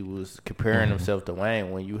interviews, he was comparing himself to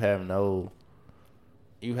Wayne when you have no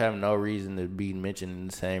reason to be mentioned in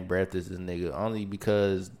the same breath as this nigga. Only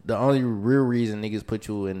because the only real reason niggas put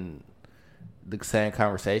you in the same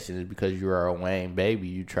conversation is because you are a Wayne baby.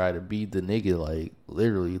 You try to be the nigga, like,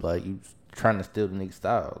 literally, like, you trying to steal the nigga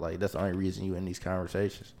style. Like, that's the only reason you in these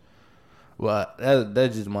conversations. Well,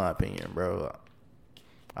 that's just my opinion, bro.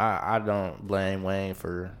 I don't blame Wayne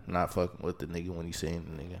for not fucking with the nigga when he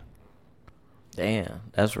seen the nigga. Damn,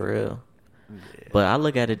 that's real. But I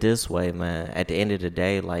look at it this way, man. At the end of the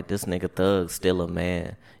day, like, this nigga Thug still a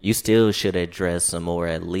man. You still should address him or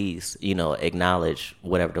at least, acknowledge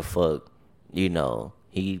whatever the fuck, he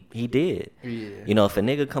did. Yeah. If a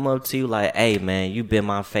nigga come up to you like, hey, man, you been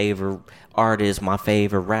my favorite artist, my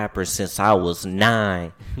favorite rapper since I was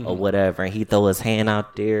 9 or whatever, and he throw his hand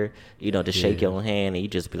out there, to shake your hand, and you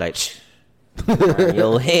just be like, shh. Turn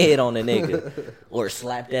your head on the nigga or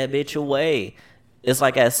slap that bitch away. It's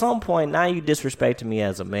like at some point now you disrespecting me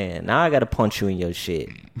as a man. Now I gotta punch you in your shit.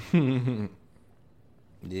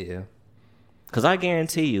 Yeah. Cause I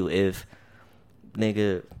guarantee you, if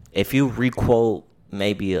you requote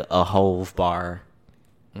maybe a Hove bar,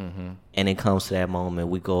 and it comes to that moment,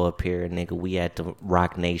 we go up here, nigga, we at the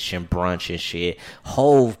Rock Nation brunch and shit.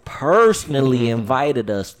 Hove personally invited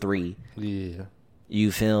us 3. Yeah.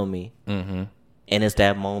 You feel me? Mm-hmm. And it's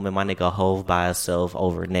that moment my nigga Hove by himself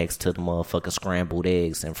over next to the motherfucking scrambled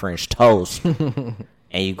eggs and French toast. And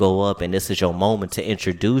you go up and this is your moment to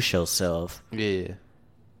introduce yourself. Yeah.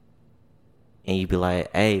 And you be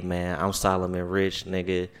like, hey, man, I'm Solomon Rich,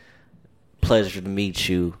 nigga. Pleasure to meet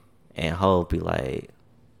you. And Hove be like,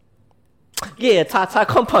 yeah, Tata,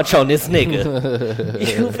 come punch on this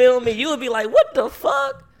nigga. You feel me? You would be like, what the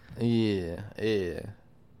fuck? Yeah.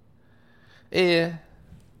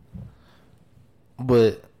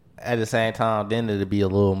 But at the same time, then it'd be a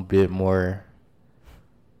little bit more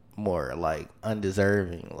like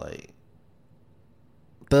undeserving. Like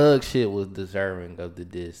Thug shit was deserving of the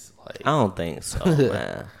diss. Like I don't think so,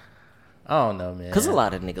 man. I don't know, man. Cause a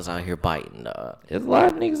lot of niggas out here biting, dog. There's a lot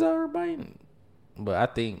of niggas out here biting, but I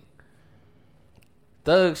think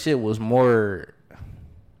Thug shit was more.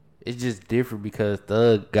 It's just different because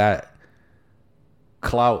Thug got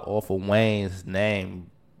clout off of Wayne's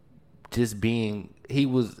name. He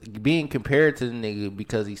was being compared to the nigga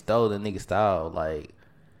because he stole the nigga style. Like,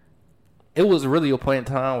 it was really a point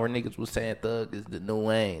in time where niggas was saying Thug is the new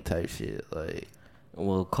Wayne type shit. Like,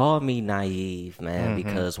 well, call me naive, man,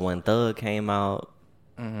 because when Thug came out,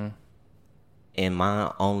 in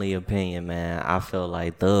my only opinion, man, I feel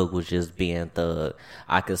like Thug was just being Thug.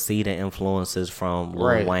 I could see the influences from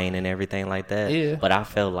Lil Wayne and evereverything like that, but I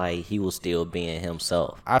felt like he was still being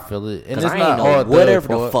himself. I feel it. Because I ain't know whatever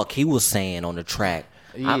the fuck he was saying on the track.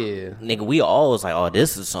 Yeah. Nigga, we always like, oh,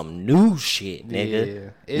 this is some new shit,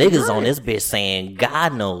 nigga. Yeah. Niggas on this bitch saying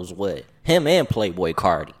God knows what. Him and Playboy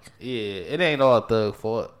Cardi. Yeah, it ain't all Thug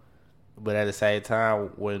fault. But at the same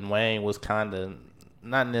time, when Wayne was kind of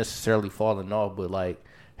not necessarily falling off, but like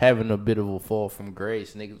having a bit of a fall from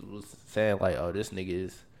grace, niggas was saying like, oh, this nigga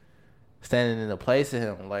is standing in the place of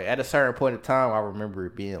him. Like at a certain point in time, I remember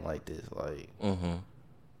it being like this. Like,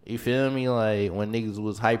 you feel me? Like when niggas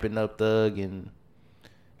was hyping up Thug and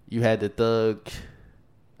you had the Thug.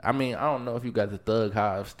 I mean, I don't know if you got the Thug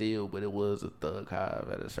hive still, but it was a Thug hive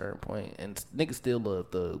at a certain point. And niggas still love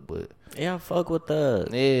Thug, but yeah, fuck with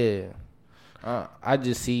Thug. Yeah. I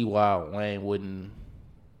just see why Wayne wouldn't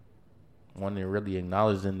want to really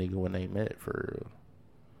acknowledge the nigga when they met, for real.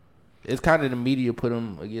 It's kind of the media put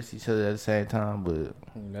them against each other at the same time, but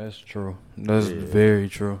that's true. That's very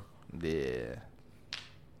true. Yeah.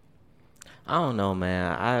 I don't know,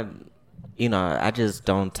 man. I just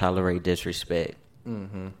don't tolerate disrespect.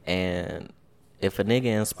 And if a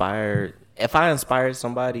nigga if I inspired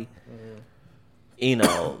somebody,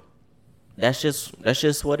 that's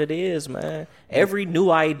just what it is, man. Every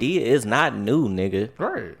new idea is not new, nigga.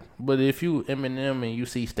 Right. But if you Eminem and you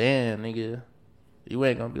see Stan, nigga, you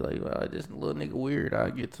ain't gonna be like, well, this little nigga weird.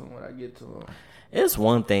 I get to him when I get to him. It's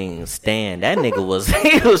one thing, Stan. That nigga was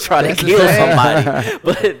trying to kill somebody,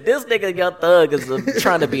 but this nigga Young Thug is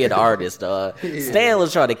trying to be an artist. Stan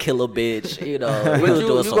was trying to kill a bitch. He was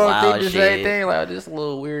doing some wild shit. Same thing, like this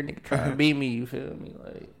little weird nigga trying to beat me. You feel me?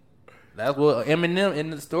 Like that's what Eminem in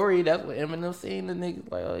the story. That's what Eminem seen the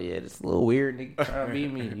nigga like. Oh yeah, this little weird nigga trying to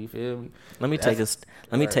beat me. You feel me? Let me take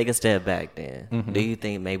a step back. Then, do you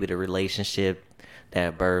think maybe the relationship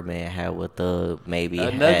that Birdman had with Thug maybe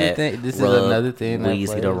another thing? This is another thing.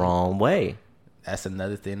 Weezy the wrong way. That's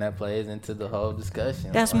another thing that plays into the whole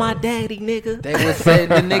discussion. That's my daddy, nigga. They was setting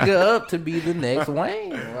the nigga up to be the next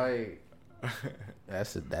Wayne. Like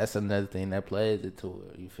that's another thing that plays into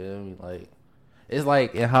it. You feel me? Like it's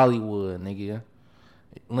like in Hollywood, nigga.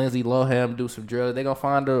 Lindsay Lohan do some drugs, they gonna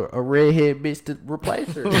find a redhead bitch to replace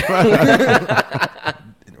her.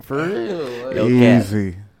 For real. Like,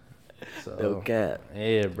 easy. So, no cap.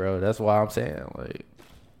 Yeah, bro. That's why I'm saying, like,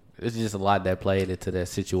 it's just a lot that played into that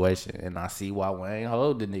situation, and I see why Wayne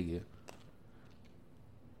hold the nigga.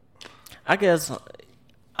 I guess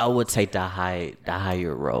I would take the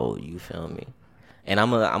higher road. You feel me? And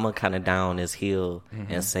I'm a kind of down this hill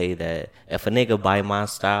and say that if a nigga bite my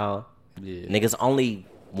style, niggas only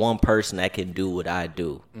one person that can do what I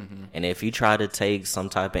do. And if you try to take some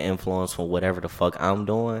type of influence from whatever the fuck I'm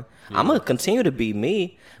doing, I'm gonna continue to be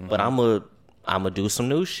me, but I'm gonna do some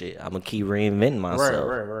new shit. I'm gonna keep reinventing myself.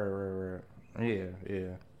 Right.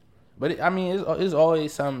 Yeah. But it's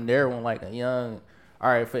always something there when like a young. All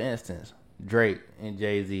right, for instance, Drake and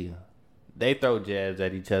Jay-Z, they throw jabs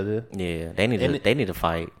at each other. Yeah, they need to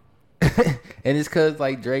fight. And it's cause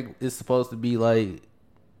like Drake is supposed to be like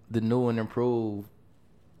the new and improved,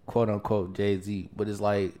 quote unquote, Jay-Z. But it's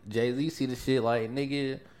like Jay-Z see the shit like,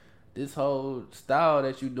 nigga, this whole style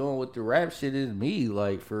that you doing with the rap shit is me,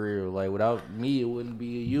 like, for real. Like, without me, it wouldn't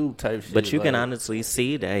be a you type shit. But you can honestly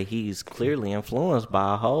see that he's clearly influenced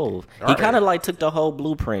by Hove. He kind of like took the whole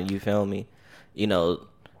blueprint, you feel me? You know,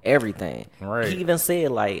 everything. Right. He even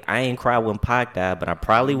said, like, I ain't cry when Pac died, but I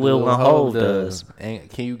probably will when Hove does. And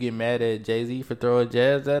can you get mad at Jay-Z for throwing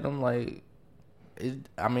jabs at him? Like,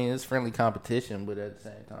 it's friendly competition, but at the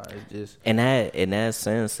same time, it's just in that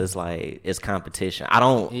sense, it's like it's competition. I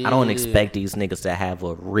don't expect these niggas to have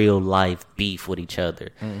a real life beef with each other.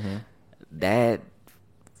 That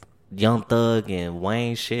Young Thug and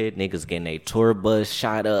Wayne shit, niggas getting a tour bus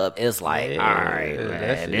shot up. It's like, all right,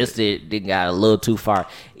 man, this shit got a little too far.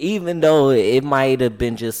 Even though it might have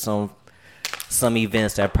been just some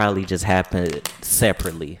events that probably just happened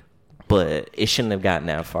separately. But it shouldn't have gotten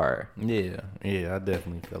that far. Yeah, I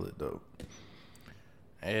definitely feel it, though.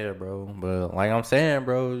 Yeah, bro. But like I'm saying,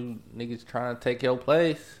 bro, niggas trying to take your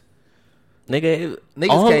place. Niggas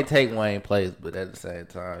can't take Wayne's place, but at the same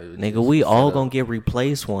time, nigga, we all gonna get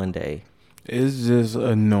replaced one day. It's just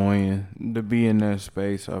annoying to be in that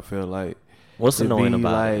space, I feel like. What's annoying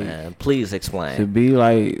about it, man? Please explain. To be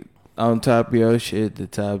like on top of your shit, the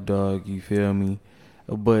top dog, you feel me?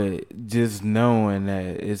 But just knowing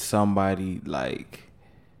that it's somebody like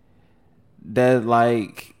that,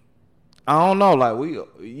 like, I don't know, like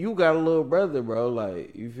you got a little brother, bro,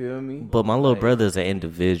 like, you feel me? But my little brother's an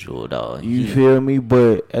individual, dog. You feel me?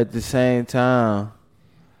 But at the same time,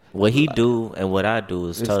 what he do and what I do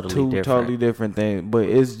is totally different things. But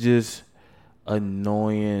it's just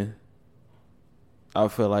annoying, I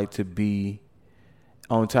feel like, to be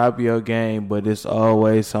on top of your game, but it's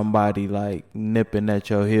always somebody like nipping at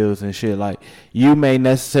your heels and shit. Like, you may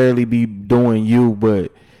necessarily be doing you,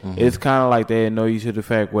 but it's kind of like they annoy you to the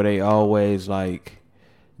fact where they always like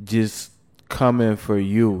just coming for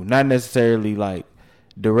you, not necessarily like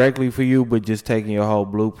directly for you, but just taking your whole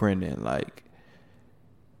blueprint and like,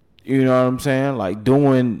 you know what I'm saying, like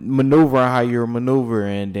maneuvering how you're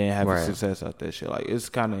maneuvering and then having success out that shit. Like, it's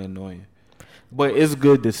kind of annoying, but it's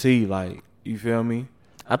good to see. Like, you feel me?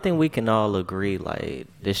 I think we can all agree, like,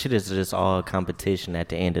 this shit is just all competition at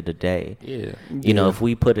the end of the day. Yeah. You know, if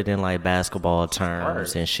we put it in, like, basketball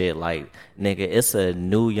terms and shit, like, nigga, it's a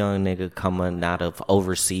new young nigga coming out of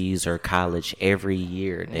overseas or college every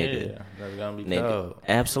year, nigga. Yeah, that's gonna be dope.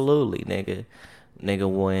 Absolutely, nigga. Nigga,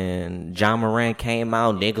 when John Morant came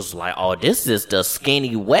out, niggas was like, oh, this is the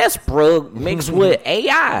skinny Westbrook mixed with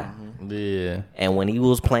AI. Yeah. And when he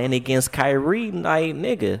was playing against Kyrie, like,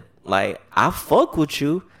 nigga, like, I fuck with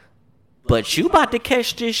you, but you about to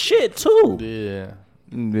catch this shit too. Yeah.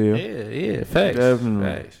 Facts. Definitely.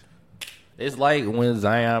 Facts. It's like when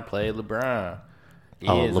Zion played LeBron.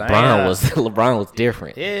 Yeah, LeBron was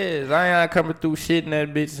different. Yeah, Zion coming through shit in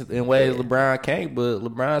that bitch in ways LeBron can't, but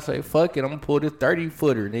LeBron say, fuck it, I'm gonna pull this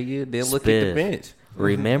 30-footer, nigga. Then look at the bench.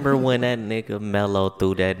 Remember when that nigga Melo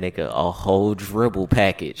threw that nigga a whole dribble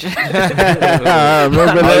package? I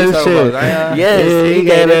remember that shit. Yes, he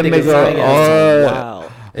gave that nigga all.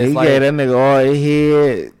 He gave that nigga all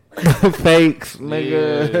his head fakes,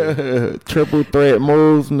 nigga. Triple threat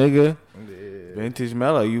moves, nigga. Vintage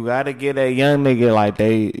Melo, you gotta get that young nigga like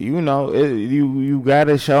they, you know, you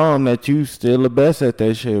gotta show him that you still the best at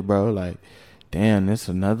that shit, bro. Like, damn, this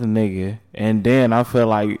another nigga. And then I feel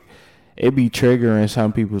like it be triggering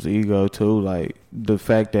some people's ego too, like the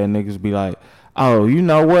fact that niggas be like, oh, you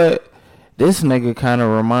know what, this nigga kind of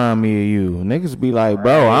remind me of you. Niggas be like,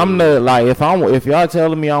 bro, I'm the, like, if y'all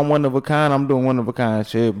telling me I'm one of a kind, I'm doing one of a kind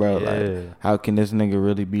shit, bro. Like, how can this nigga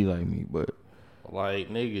really be like me? But like,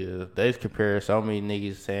 nigga, they compare so many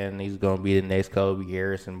niggas saying he's gonna be the next Kobe,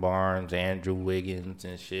 Harrison Barnes, Andrew Wiggins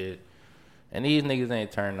and shit, and these niggas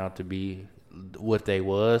ain't turned out to be what they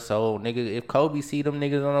was. So, nigga, if Kobe see them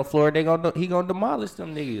niggas on the floor, he gonna demolish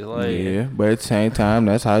them niggas. Like, yeah, but at the same time,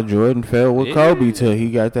 that's how Jordan felt with Kobe till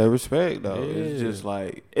he got that respect, though. Yeah. It's just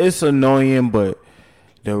like, it's annoying, but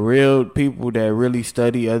the real people that really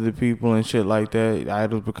study other people and shit like that,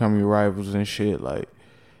 idols become your rivals and shit, like,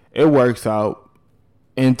 it works out.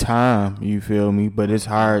 in time, you feel me? But it's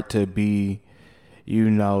hard to be,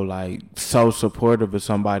 like so supportive of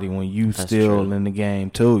somebody when you still true. in the game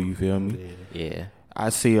too, you feel me? Yeah. I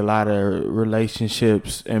see a lot of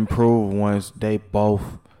relationships improve once they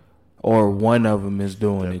both or one of them is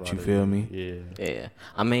doing it, you feel me? Yeah. Yeah.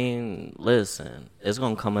 I mean, listen, it's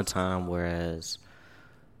gonna come a time whereas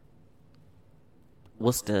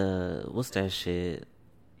what's that shit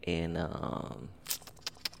in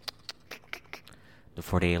the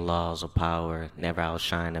 48 Laws of Power, never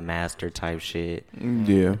outshine the master type shit.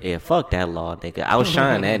 Yeah. Yeah, fuck that law, nigga.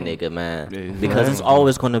 Outshine that nigga, man. Because it's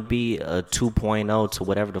always going to be a 2.0 to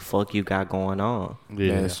whatever the fuck you got going on.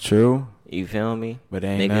 Yeah. That's true. You feel me? But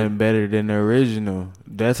ain't Nigga. nothing better than the original.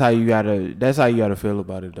 That's how you gotta feel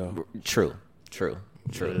about it though. True.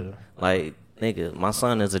 Yeah. Like, nigga, my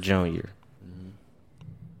son is a junior.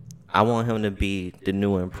 I want him to be the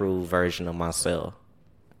new improved version of myself.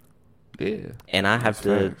 Yeah. And I have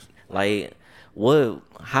to, facts. like,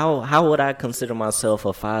 how would I consider myself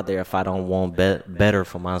a father if I don't want better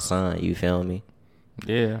for my son? You feel me?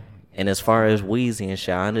 Yeah. And as far as Weezy and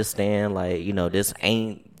shit, I understand, like, this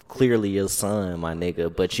ain't clearly your son, my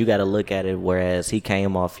nigga, but you got to look at it whereas he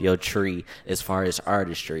came off your tree as far as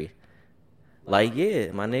artistry. Like,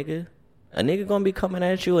 yeah, my nigga, a nigga gonna be coming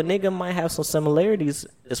at you. A nigga might have some similarities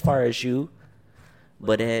as far as you,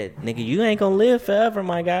 but that nigga, you ain't gonna live forever,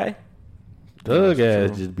 my guy. Thug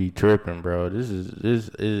ass just be tripping, bro. This is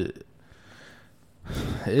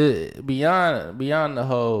beyond the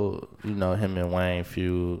whole, him and Wayne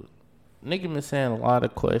feud. Nigga been saying a lot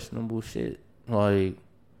of questionable shit. Like,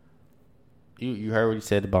 you heard what he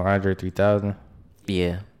said about Andre 3000?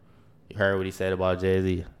 Yeah. You heard what he said about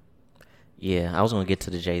Jay-Z? Yeah, I was gonna get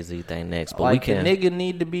to the Jay-Z thing next, but Like, we can. the nigga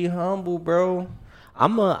need to be humble, bro.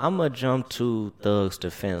 I'm a jump to Thug's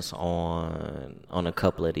defense on a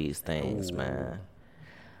couple of these things, man.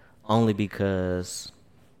 Only because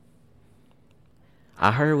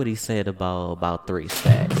I heard what he said about 3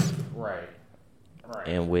 Stacks, Right.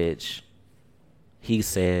 in which he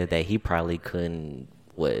said that he probably couldn't.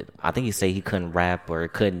 I think he said he couldn't rap or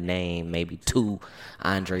couldn't name maybe 2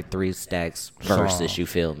 Andre 3 Stacks verses. You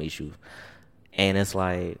feel me? And it's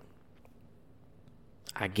like,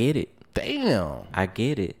 I get it. Damn. I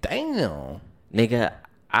get it. Damn. Nigga,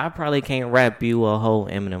 I probably can't rap you a whole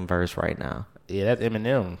Eminem verse right now. Yeah, that's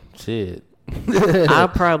Eminem. Shit. I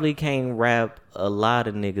probably can't rap a lot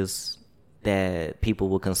of niggas that people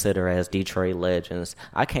would consider as Detroit legends.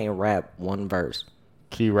 I can't rap one verse.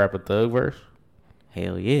 Can you rap a Thug verse?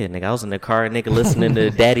 Hell yeah, nigga. I was in the car, nigga, listening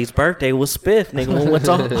to Daddy's Birthday with Spiff, nigga. We went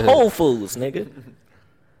to Whole Foods, nigga.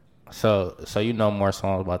 So you know more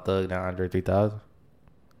songs about Thug than Andre 3000?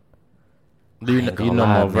 Do I you ain't know gonna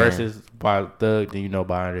lie, more man. verses by Thug than you know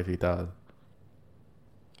by Andre 3000?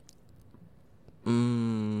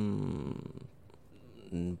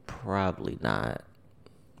 Probably not.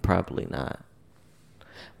 Probably not.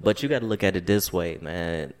 But you got to look at it this way,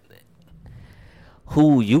 man.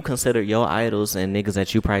 Who you consider your idols and niggas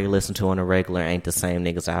that you probably listen to on a regular ain't the same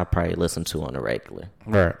niggas I probably listen to on a regular.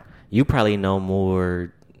 Right. You probably know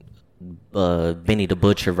more Benny the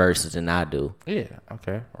Butcher verses than I do. Yeah.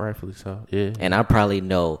 Okay. Rightfully so. Yeah. And I probably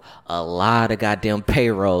know a lot of goddamn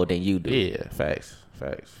payroll than you do. Yeah. Facts.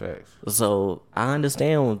 So I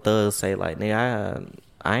understand when thugs say like, nigga,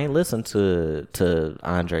 I ain't listen to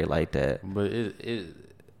Andre like that. But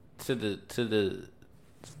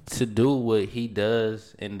to do what he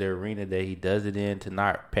does in the arena that he does it in, to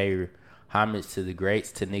not pay homage to the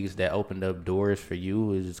greats, to niggas that opened up doors for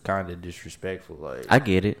you, is kind of disrespectful. Like, I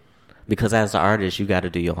get it. Because as an artist, you got to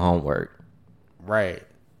do your homework. right.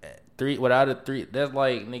 Without a 3, that's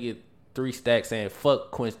like, nigga, 3 Stacks saying fuck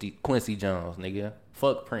Quincy Jones, nigga.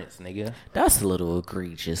 Fuck Prince, nigga. That's a little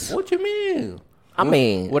egregious. What you mean? I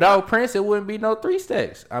mean, Without Prince, it wouldn't be no 3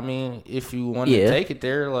 Stacks. I mean, if you wanted to take it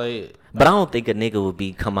there, like... But I don't think a nigga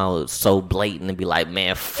would come out so blatant and be like,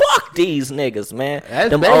 man, fuck these niggas, man. That's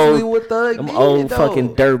them basically old, what Thug them did, old though.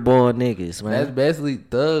 fucking dirtball niggas, man. That's basically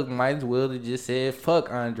Thug might as well have just said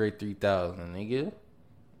fuck Andre 3000, nigga.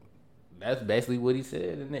 That's basically what he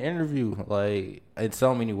said in the interview. Like, in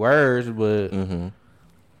so many words, but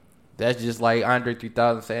that's just like Andre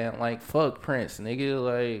 3000 saying, like, fuck Prince, nigga.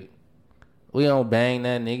 Like, we don't bang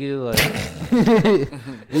that nigga. Like,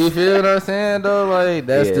 you feel what I'm saying, though? Like,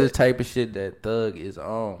 that's the type of shit that Thug is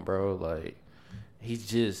on, bro. Like, he's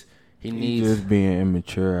just being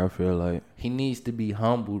immature, I feel like. He needs to be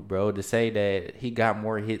humbled, bro, to say that he got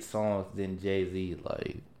more hit songs than Jay-Z.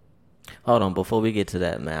 Like, hold on, before we get to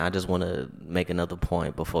that, man, I just want to make another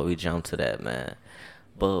point before we jump to that, man.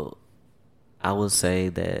 But I would say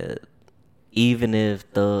that even if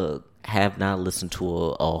Thug have not listened to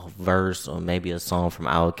a verse or maybe a song from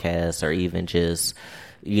Outkast or even just,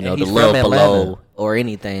 you know, the Love Below or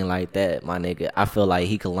anything like that, my nigga, I feel like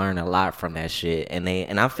he could learn a lot from that shit.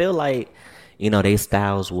 And I feel like, you know, they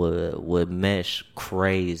styles would mesh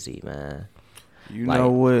crazy, man. You know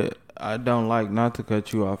what? I don't like, not to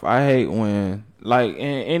cut you off, I hate when, like,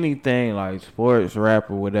 in anything like sports, rap,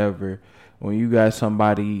 or whatever, when you got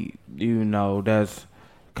somebody, you know, that's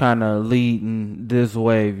kind of leading this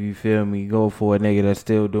wave, you feel me? Go for a nigga that's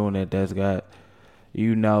still doing it, that's got,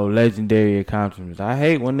 you know, legendary accomplishments. I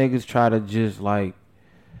hate when niggas try to just, like,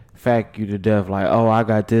 fact you to death, like, oh, I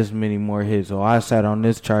got this many more hits, or I sat on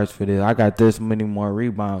this charts for this, I got this many more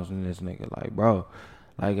rebounds than this nigga. Like, bro,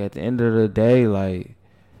 like, at the end of the day, like,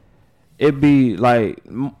 it be, like,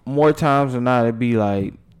 more times than not, it be,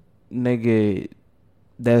 like, nigga,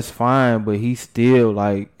 that's fine, but he's still,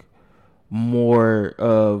 like, more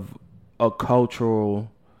of a cultural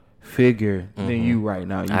figure than you right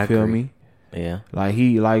now. You feel me? Yeah. Like,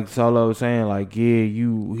 he, like Solo was saying, like, yeah,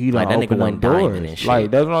 he done Like, that nigga opened up went diamond and doors. shit.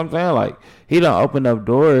 Like, that's what I'm saying. Like, he done opened up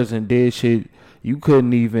doors and did shit you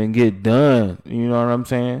couldn't even get done. You know what I'm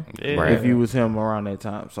saying? Yeah. Right. If you was him around that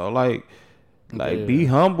time. So, like, be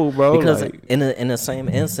humble, bro. Because like, in the same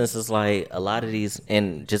instance, it's like a lot of these,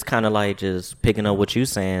 and just kind of like just picking up what you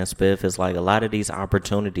saying, Spiff, is like a lot of these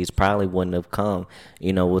opportunities probably wouldn't have come,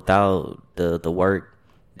 you know, without the work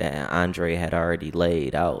that Andre had already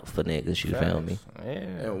laid out for niggas. You feel me? Yeah.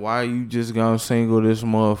 and why you just gonna single this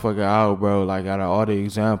motherfucker out, bro? Like, out of all the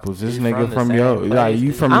examples, this He's nigga from from the your, same like, place, you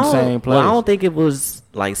dude. from the same place. Well, I don't think it was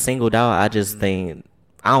like singled out. I just think,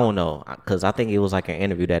 I don't know, because I think it was like an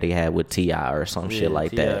interview that he had with T.I. or some shit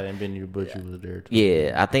like T.I. that. and Benny the Butcher was there too.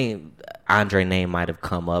 Yeah, I think Andre name might have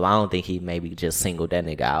come up. I don't think he maybe just singled that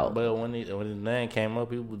nigga out. But when his name came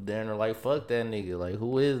up, people down there like, fuck that nigga. Like,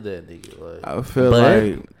 who is that nigga? Like, I feel But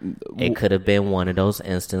like it could have been one of those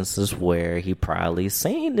instances where he probably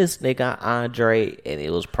seen this nigga Andre, and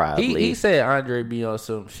it was probably he said Andre be on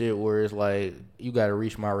some shit where it's like, you gotta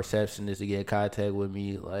reach my receptionist to get in contact with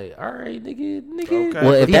me. Like, all right, nigga. okay,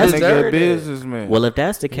 Well, if but that's- this nigga deserved a it. businessman. Well, if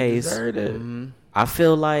that's the case, deserved it. I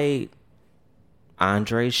feel like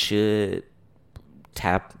Andre should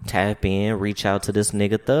tap in, reach out to this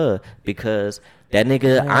nigga Thug, because that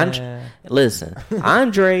nigga listen,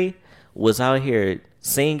 Andre was out here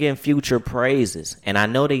singing Future praises, and I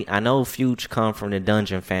know Future come from the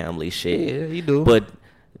Dungeon family shit. Yeah, he do. But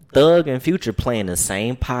Thug and Future play in the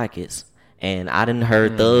same pockets. And I didn't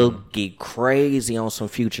heard Thug get crazy on some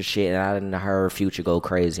Future shit, and I didn't heard Future go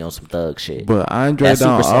crazy on some Thug shit. But Andre That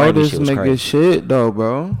don't Super owe Slimy this shit was nigga crazy. shit, though,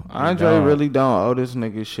 bro. Andre don't. really don't owe this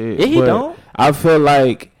nigga shit. Yeah, he But don't. I feel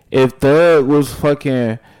like if Thug was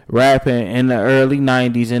fucking rapping in the early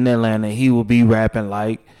 90s in Atlanta, he would be rapping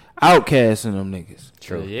like Outkast and them niggas.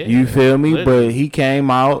 True. Yeah, You feel me? literally. But he came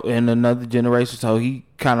out in another generation, so he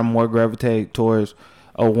kind of more gravitate towards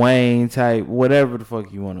a Wayne type, whatever the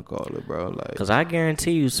fuck you want to call it, bro. Like, Because I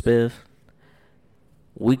guarantee you, Spiff,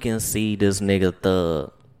 we can see this nigga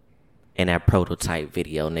Thug in that prototype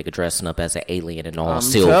video, nigga dressing up as an alien and all I'm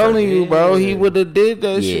silver. telling you, bro, he would have did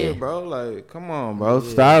that Yeah. shit, bro. Like, come on, bro,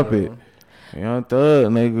 stop it. Young Thug,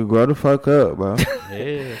 nigga, grow the fuck up, bro.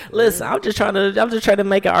 Yeah. Listen, I'm just trying to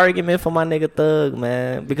make an argument for my nigga Thug,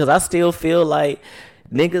 man, because I still feel like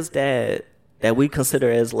niggas that we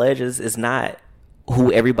consider as legends is not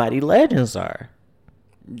who everybody legends are.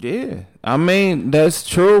 Yeah, I mean that's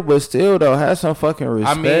true, but still though, have some fucking I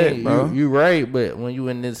respect, mean, bro. you right, but when you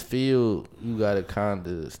in this field, you gotta kind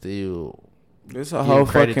of still It's a give whole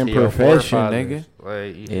credit fucking to your profession, forefathers. nigga.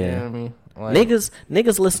 Like, you Yeah. know what I mean? Like,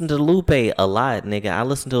 Niggas listen to Lupe a lot, nigga. I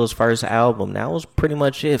listened to his first album. That was pretty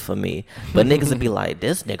much it for me. But niggas would be like,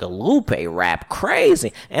 this nigga Lupe rap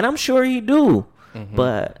crazy. And I'm sure he do.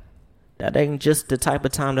 But that ain't just the type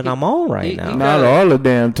of time that I'm on right he- now. he Not all the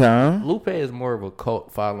damn time. Lupe is more of a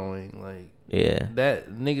cult following. Like, Yeah. that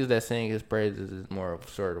niggas that sing his praises is more of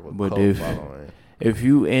sort of a But cult if- following. If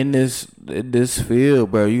you in this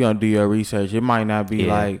field, bro, you gonna do your research. It might not be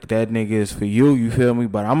Yeah. like that nigga is for you. You feel me?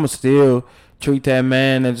 But I'ma still treat that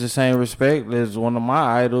man as the same respect as one of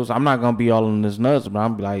my idols. I'm not gonna be all in his nuts, but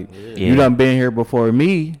I'm be like, Yeah. you done been here before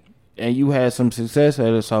me, and you had some success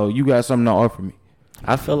at it, so you got something to offer me.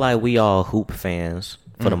 I feel like we all hoop fans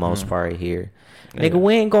for the most part here. Nigga,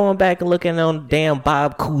 we ain't going back and looking on damn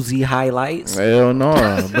Bob Cousy highlights. Hell no,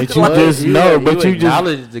 but you Like, just know, but you just,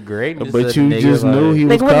 acknowledge the greatness. but of you the nigga, just knew like, he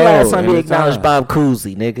was Nigga, when the last cold. time at you the acknowledged time. Bob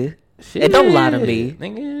Cousy, nigga? Shit. And don't lie to me.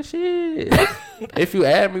 Nigga, shit. If you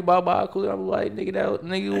add me about Bob Cousy, I'm like, nigga, that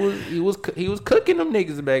nigga he was cooking them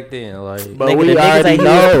niggas back then. Like, But Nigga, we the niggas already that he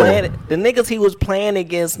was know. playing, the niggas he was playing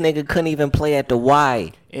against, nigga, couldn't even play at the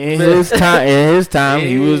Y. In his time,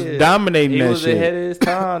 he was dominating he that was shit. ahead of his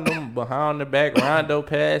time. Them behind the back rondo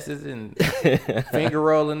passes and finger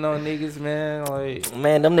rolling on niggas, man. Like,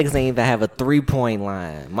 Man, them niggas ain't even have a 3-point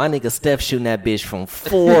line. My nigga Steph shooting that bitch from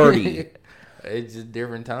 40. it's just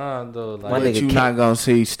different times though. My Like, But nigga you not gonna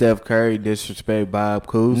see Steph Curry disrespect Bob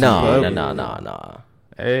Cousy. No.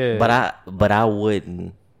 yeah. But I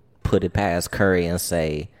wouldn't put it past Curry and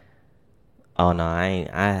say, "Oh no, I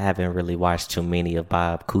haven't really watched too many of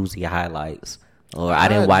Bob Cousy highlights, or I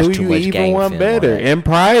didn't watch too much game one film." better on that." in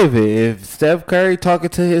private. If Steph Curry talking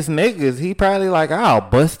to his niggas, he probably like, I'll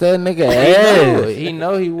bust that nigga ass. He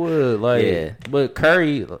know he would. Like, Yeah. But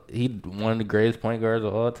Curry, he one of the greatest point guards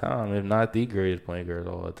of all time, if not the greatest point guard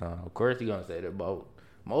of all time. Of course, he gonna say that about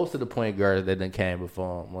most of the point guards that done came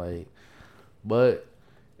before him. Like, but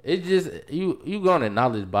it just you gonna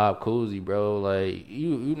acknowledge Bob Cousy, bro. Like,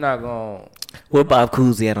 you not gonna. Where Bob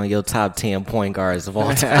Cousy at on your top 10 point guards of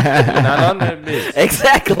all time? He not on that bitch.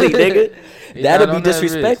 Exactly, nigga. He That'd not be on that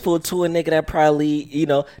disrespectful to a nigga that probably,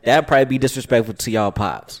 that'd probably be disrespectful to y'all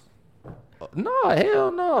pops. No,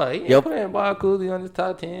 hell no. He ain't Yep. putting Bob Cousy on his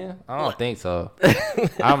top 10. I don't think so.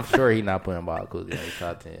 I'm sure he not putting Bob Cousy on his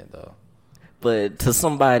top 10 though. But to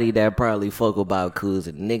somebody that probably fuck with Bob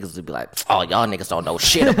Cousy, niggas would be like, "Oh, y'all niggas don't know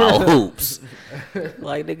shit about hoops."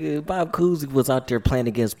 Like, nigga, Bob Cousy was out there playing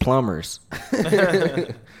against plumbers.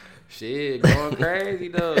 Shit, going crazy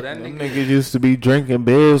though. That Them nigga. niggas used to be drinking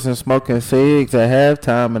beers and smoking cigs at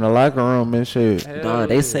halftime in the locker room and shit. Dog,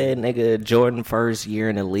 they said, nigga, Jordan first year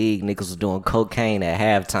in the league, niggas was doing cocaine at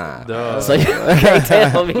halftime. Dog. So you can't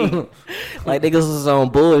tell me, like, niggas was on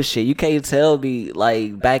bullshit. You can't tell me,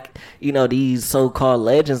 like, back, these so-called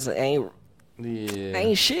legends ain't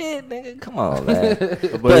shit, nigga. Come on, man.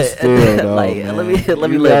 But still, though, like, man. let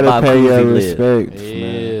me You let gotta Bob pay your Cousy live. respect, Yeah,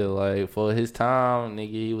 man. like for his time,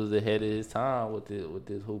 nigga, he was ahead of his time with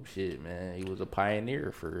this hoop shit, man. He was a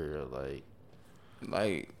pioneer for real,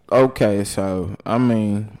 Like, okay, so I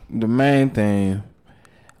mean, the main thing,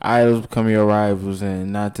 idols become your rivals,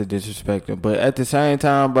 and not to disrespect them, but at the same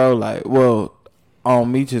time, bro, like, well,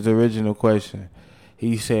 on Meech's original question,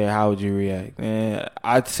 he said, "How would you react?" And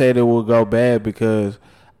I'd say it would go bad because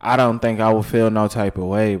I don't think I would feel no type of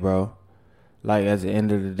way, bro. Like, at the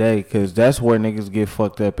end of the day, because that's where niggas get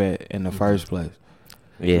fucked up at in the first place.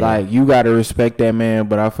 Yeah. Like, you got to respect that man,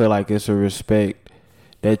 but I feel like it's a respect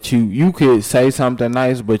that you could say something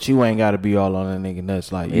nice, but you ain't got to be all on that nigga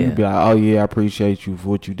nuts. Like, you could be like, "Oh, yeah, I appreciate you for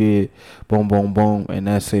what you did." Boom, boom, boom. And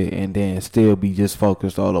that's it. And then still be just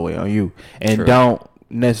focused all the way on you. And don't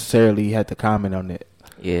necessarily have to comment on it.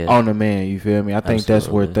 Yeah. On the man, you feel me? I think that's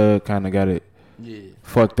where Thug kind of got it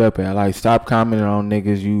fucked up at. Like, stop commenting on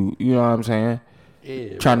niggas. You know what I'm saying?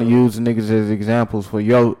 Yeah. Trying to use niggas as examples for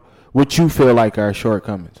what you feel like are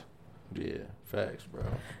shortcomings. Yeah, facts, bro.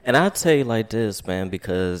 And I'll tell you like this, man,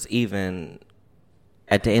 because even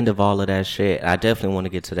at the end of all of that shit, I definitely want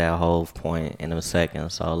to get to that whole point in a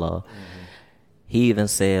second, Solo. He even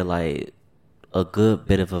said, like, a good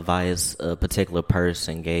bit of advice a particular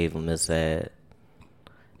person gave him is that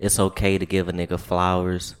it's okay to give a nigga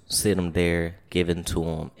flowers, sit him there, give it to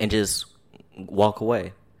him, and just walk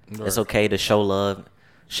away. Right. It's okay to show love,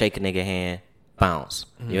 shake a nigga hand, bounce.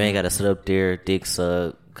 You ain't got to sit up there, dick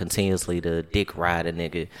suck, continuously to dick ride a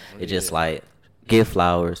nigga. It's just like, give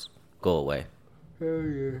flowers, go away. Hell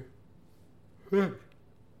yeah.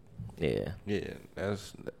 Yeah. Yeah,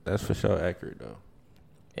 that's for sure accurate though.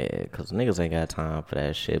 Yeah, because niggas ain't got time for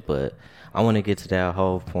that shit. But I want to get to that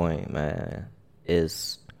whole point, man.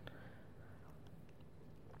 It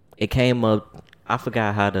came up, I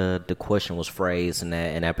forgot how the question was phrased in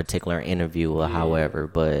that particular interview or however,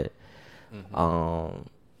 but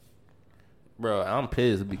bro, I'm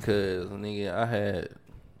pissed because nigga, I had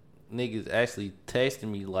niggas actually texting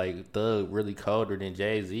me like Thug really colder than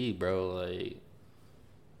Jay-Z, bro. Like,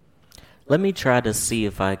 let me try to see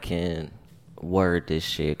if I can word this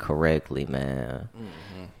shit correctly, man.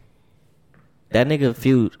 That nigga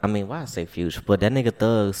Future, I mean, why I say Future, but that nigga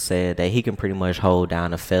Thug said that he can pretty much hold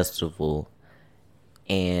down a festival,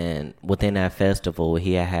 and within that festival,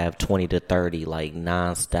 he'll have 20 to 30, like,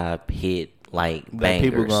 nonstop hit, like, bangers. that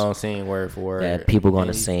people gonna sing word for word. That people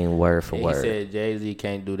gonna sing word for word. He said Jay-Z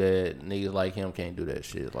can't do that. Niggas like him can't do that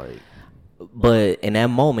shit. Like, but in that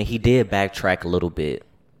moment, he did backtrack a little bit.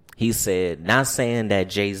 He said, not saying that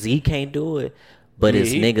Jay-Z can't do it, but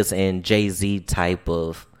it's niggas in Jay-Z type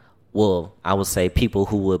of well, I would say people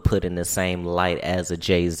who would put in the same light as a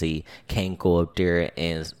Jay-Z can't go up there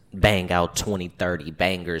and bang out 20, 30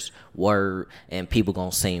 bangers, word, and people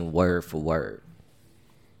gonna sing word for word.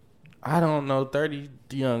 I don't know 30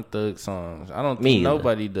 Young Thug songs. I don't Me think either.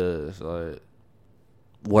 nobody does. Like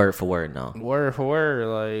Word for word, no. word for word.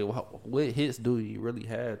 Like what hits do he really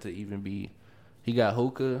have to even be? He got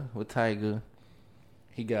Hookah with Tyga.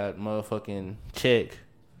 He got motherfucking Check.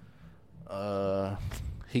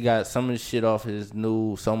 He got some of the shit off his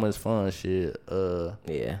new So Much Fun shit.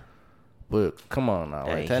 Yeah. But come on now,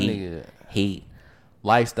 like that nigga He,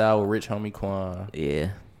 Lifestyle with Rich Homie Quan.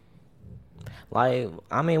 yeah. Like,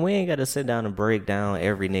 I mean, we ain't got to sit down and break down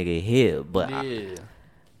every nigga hit, but Yeah.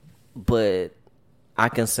 but I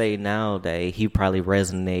can say now that he probably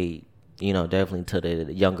resonate, you know, definitely to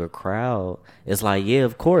the younger crowd. It's like, yeah,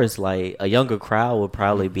 of course, like a younger crowd would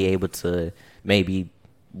probably be able to maybe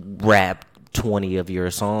rap 20 of your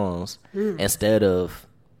songs instead of,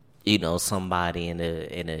 you know, somebody in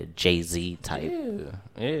a Jay-Z type.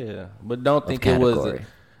 Yeah. But don't think category.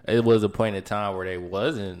 it was a point in time where they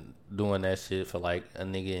wasn't doing that shit for like a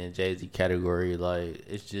nigga in Jay-Z category. Like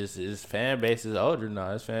it's just his fan base is older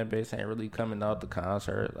now. His fan base ain't really coming out the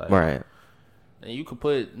concert. Like, Right. and you could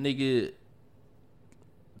put nigga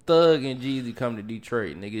Thug and Jeezy come to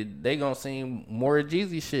Detroit. Nigga, they gonna sing more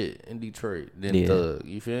Jeezy shit in Detroit than Yeah. Thug.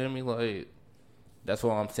 You feel me? Like that's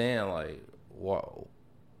what I'm saying. Like,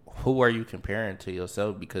 who are you comparing to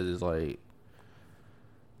yourself? Because it's like,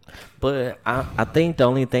 But I think the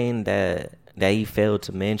only thing that he failed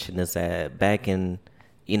to mention is that back in,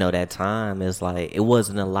 you know, that time, is like it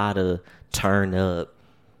wasn't a lot of turn up,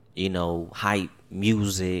 you know, hype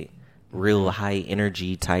music, real high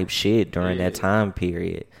energy type shit during that time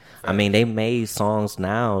period. I mean, they made songs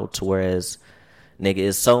now to whereas, nigga,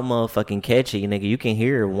 it's so motherfucking catchy, nigga. You can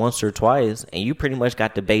hear it once or twice, and you pretty much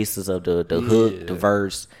got the basis of the hook, the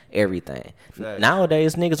verse, everything.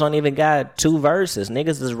 Nowadays, niggas don't even got two verses.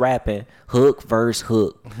 Niggas is rapping hook, verse,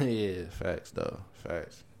 hook. yeah, facts though,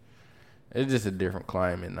 facts. It's just a different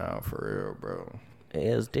climate now, for real, bro.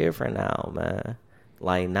 It's different now, man.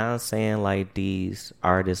 Like, not saying like these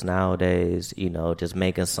artists nowadays, you know, just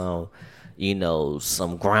making some, you know,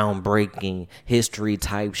 some groundbreaking history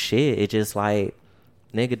type shit. It's just like,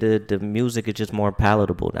 nigga, the music is just more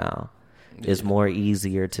palatable now. It's more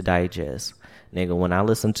easier to digest. Nigga, when I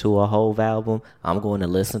listen to a whole album, I'm going to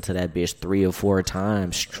listen to that bitch 3 or 4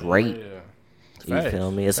 times straight. You feel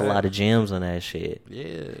me? It's a lot of gems on that shit.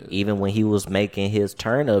 Yeah. Even when he was making his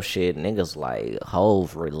turn up shit, niggas like,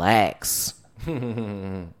 Hove, relax.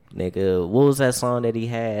 Nigga, what was that song that he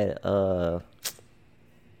had? I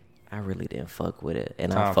really didn't fuck with it.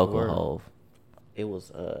 And I fuck with Hove. It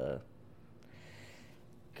was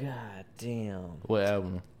God damn. What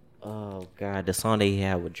album? Oh God, the song that he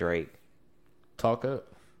had with Drake. Talk Up?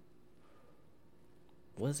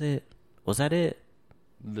 Was it? Was that it?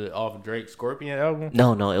 The off Drake Scorpion album?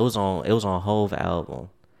 No, it was on Hove album.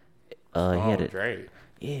 He had it. Drake.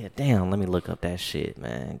 Yeah, damn. Let me look up that shit,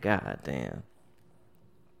 man. God damn.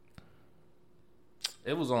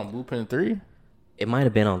 It was on Blueprint 3? It might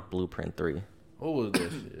have been on Blueprint 3. What was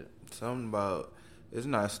that shit? Something about it's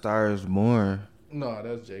not Stars Born. No,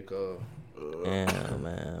 that's J. Cole. Yeah,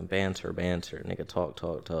 man. Banter. Nigga, talk.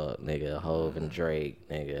 Nigga, Hove and Drake.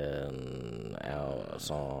 Nigga, our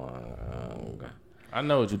song. I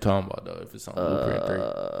know what you're talking about, though, if it's on Blueprint 3.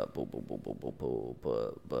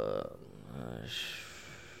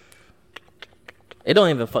 It don't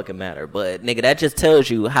even fucking matter, but nigga, that just tells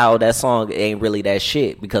you how that song ain't really that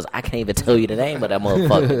shit because I can't even tell you the name of that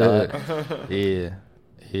motherfucker, dog.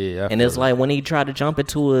 Yeah. And it's like when he tried to jump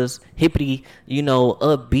into his hippity, you know,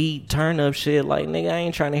 upbeat turn up shit, like nigga, I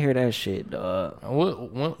ain't trying to hear that shit, dog.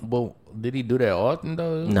 But did he do that often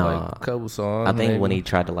though? No, like a couple songs. I think maybe? when he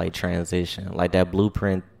tried to like transition, like that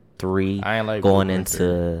Blueprint 3, I ain't like going Blueprint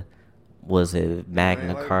into 3. Was it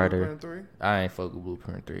Magna Carta? I ain't fuck with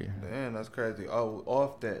Blueprint 3. Damn, that's crazy. Oh,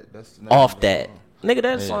 off that. That's the name Off of the that, song. nigga,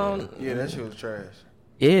 that song. Yeah, that shit was trash.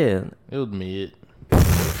 Yeah, It was mid.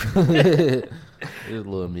 It was a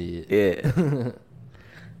little mid. yeah.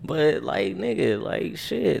 But like, nigga, like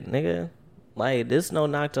shit, nigga. Like, this no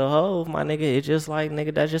knock to Hove, my nigga. It's just like,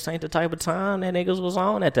 nigga, that just ain't the type of time that niggas was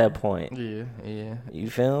on at that point. Yeah. You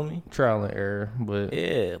feel me? Trial and error, but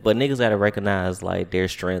Yeah. But niggas gotta recognize, like, their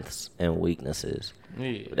strengths and weaknesses.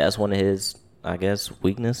 yeah. That's one of his, I guess,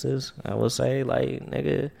 weaknesses, I would say. Like,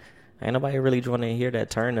 nigga, ain't nobody really trying to hear that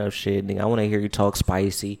turn up shit. Nigga, I want to hear you talk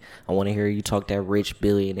spicy. I want to hear you talk that rich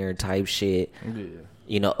billionaire type shit. Yeah.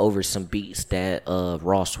 You know, over some beats that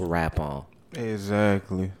Ross will rap on.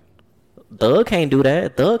 Exactly. Thug can't do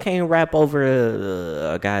that. Thug can't rap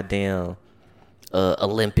over a goddamn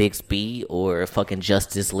Olympics beat or a fucking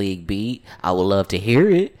Justice League beat. I would love to hear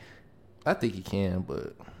it. I think he can,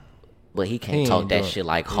 but he can't talk that shit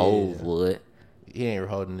like Hov would. He ain't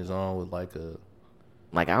holding his own with like a.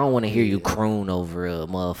 Like, I don't want to hear you croon over a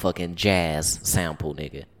motherfucking jazz sample,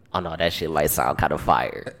 nigga. Oh, no, that shit, like, sound kind of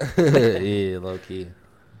fire. Yeah, low-key.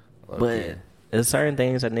 But there's certain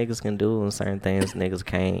things that niggas can do and certain things niggas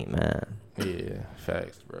can't, man. Yeah,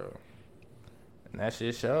 facts, bro. And that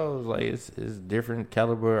shit shows, like, it's different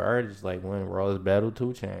caliber of artists. Like, when Ross battled 2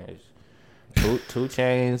 Chainz. 2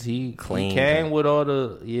 Chainz, he came with all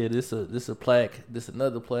the, this a plaque, this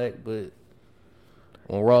another plaque, but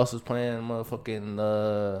when Ross was playing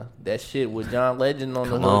motherfucking that shit with John Legend on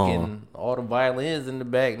the hook and all the violins in the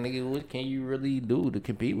back, nigga, what can you really do to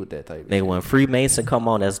compete with that type of shit? When Freemason come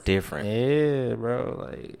on, that's different. Yeah, bro.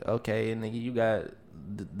 Like, okay, nigga, you got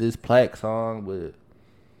this plaque song, but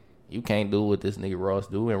you can't do what this nigga Ross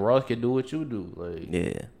do, and Ross can do what you do. Like,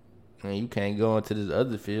 yeah. Man, you can't go into this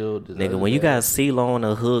other field. Nigga, when you got CeeLo on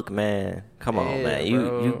the hook, man, come on, man.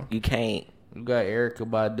 You can't. You got Erykah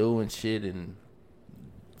Badu and shit and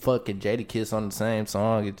fucking Jadakiss on the same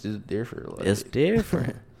song. It's just different. Like, it's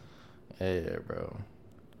different. Yeah, bro.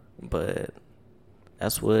 But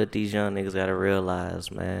that's what these young niggas gotta realize,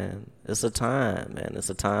 man. It's a time, man. It's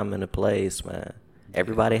a time and a place, man.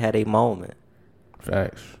 Everybody had a moment.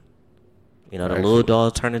 Facts. You know, the little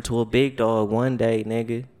dog turned into a big dog one day,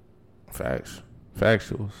 nigga. Facts.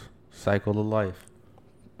 Factuals. Cycle of life.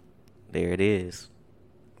 There it is.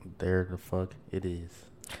 There the fuck it is.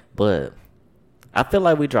 But I feel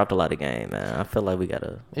like we dropped a lot of game, man. I feel like we got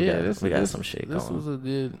some shit going. This was a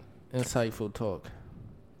good, insightful talk.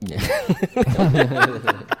 Yeah.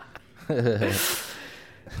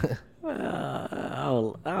 I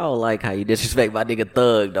don't like how you disrespect my nigga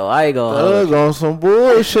Thug, though. I ain't gonna. Thug on some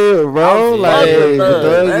bullshit, bro. Like,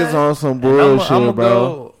 Thug is on some bullshit, I'm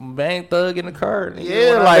bro. Go bang Thug in the car. Nigga.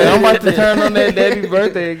 Yeah, like, I'm about to turn on that Debbie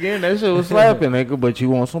birthday again. That shit was slapping, nigga, but you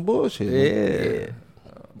want some bullshit. Yeah.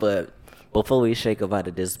 But before we shake up out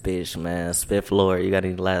of this bitch, man, Spiff Lord, you got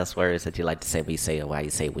any last words that you like to say? We say it, why you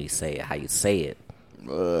say it, we say it, how you say it?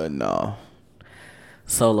 No.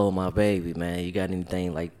 Solo, my baby, man. You got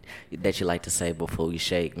anything like that you like to say before we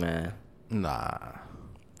shake, man? Nah.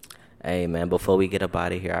 Hey, man, before we get up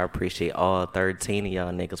out of here, I appreciate all 13 of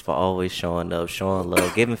y'all niggas for always showing up, showing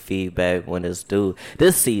love, giving feedback when it's due.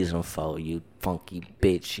 This season 4, you funky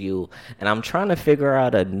bitch, you. And I'm trying to figure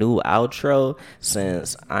out a new outro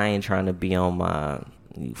since I ain't trying to be on my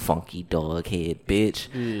you funky dog head bitch.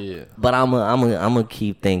 Yeah. But I'm a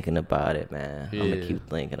keep thinking about it, man. Yeah. I'm going to keep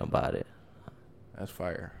thinking about it. That's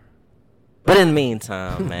fire. But in the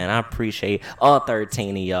meantime, man, I appreciate all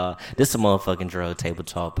 13 of y'all. This is a motherfucking Drug Table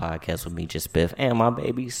Talk podcast with me, just Biff, and my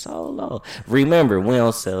baby Solo. Remember, we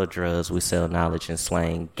don't sell drugs. We sell knowledge and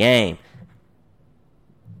slang game.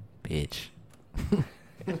 Bitch.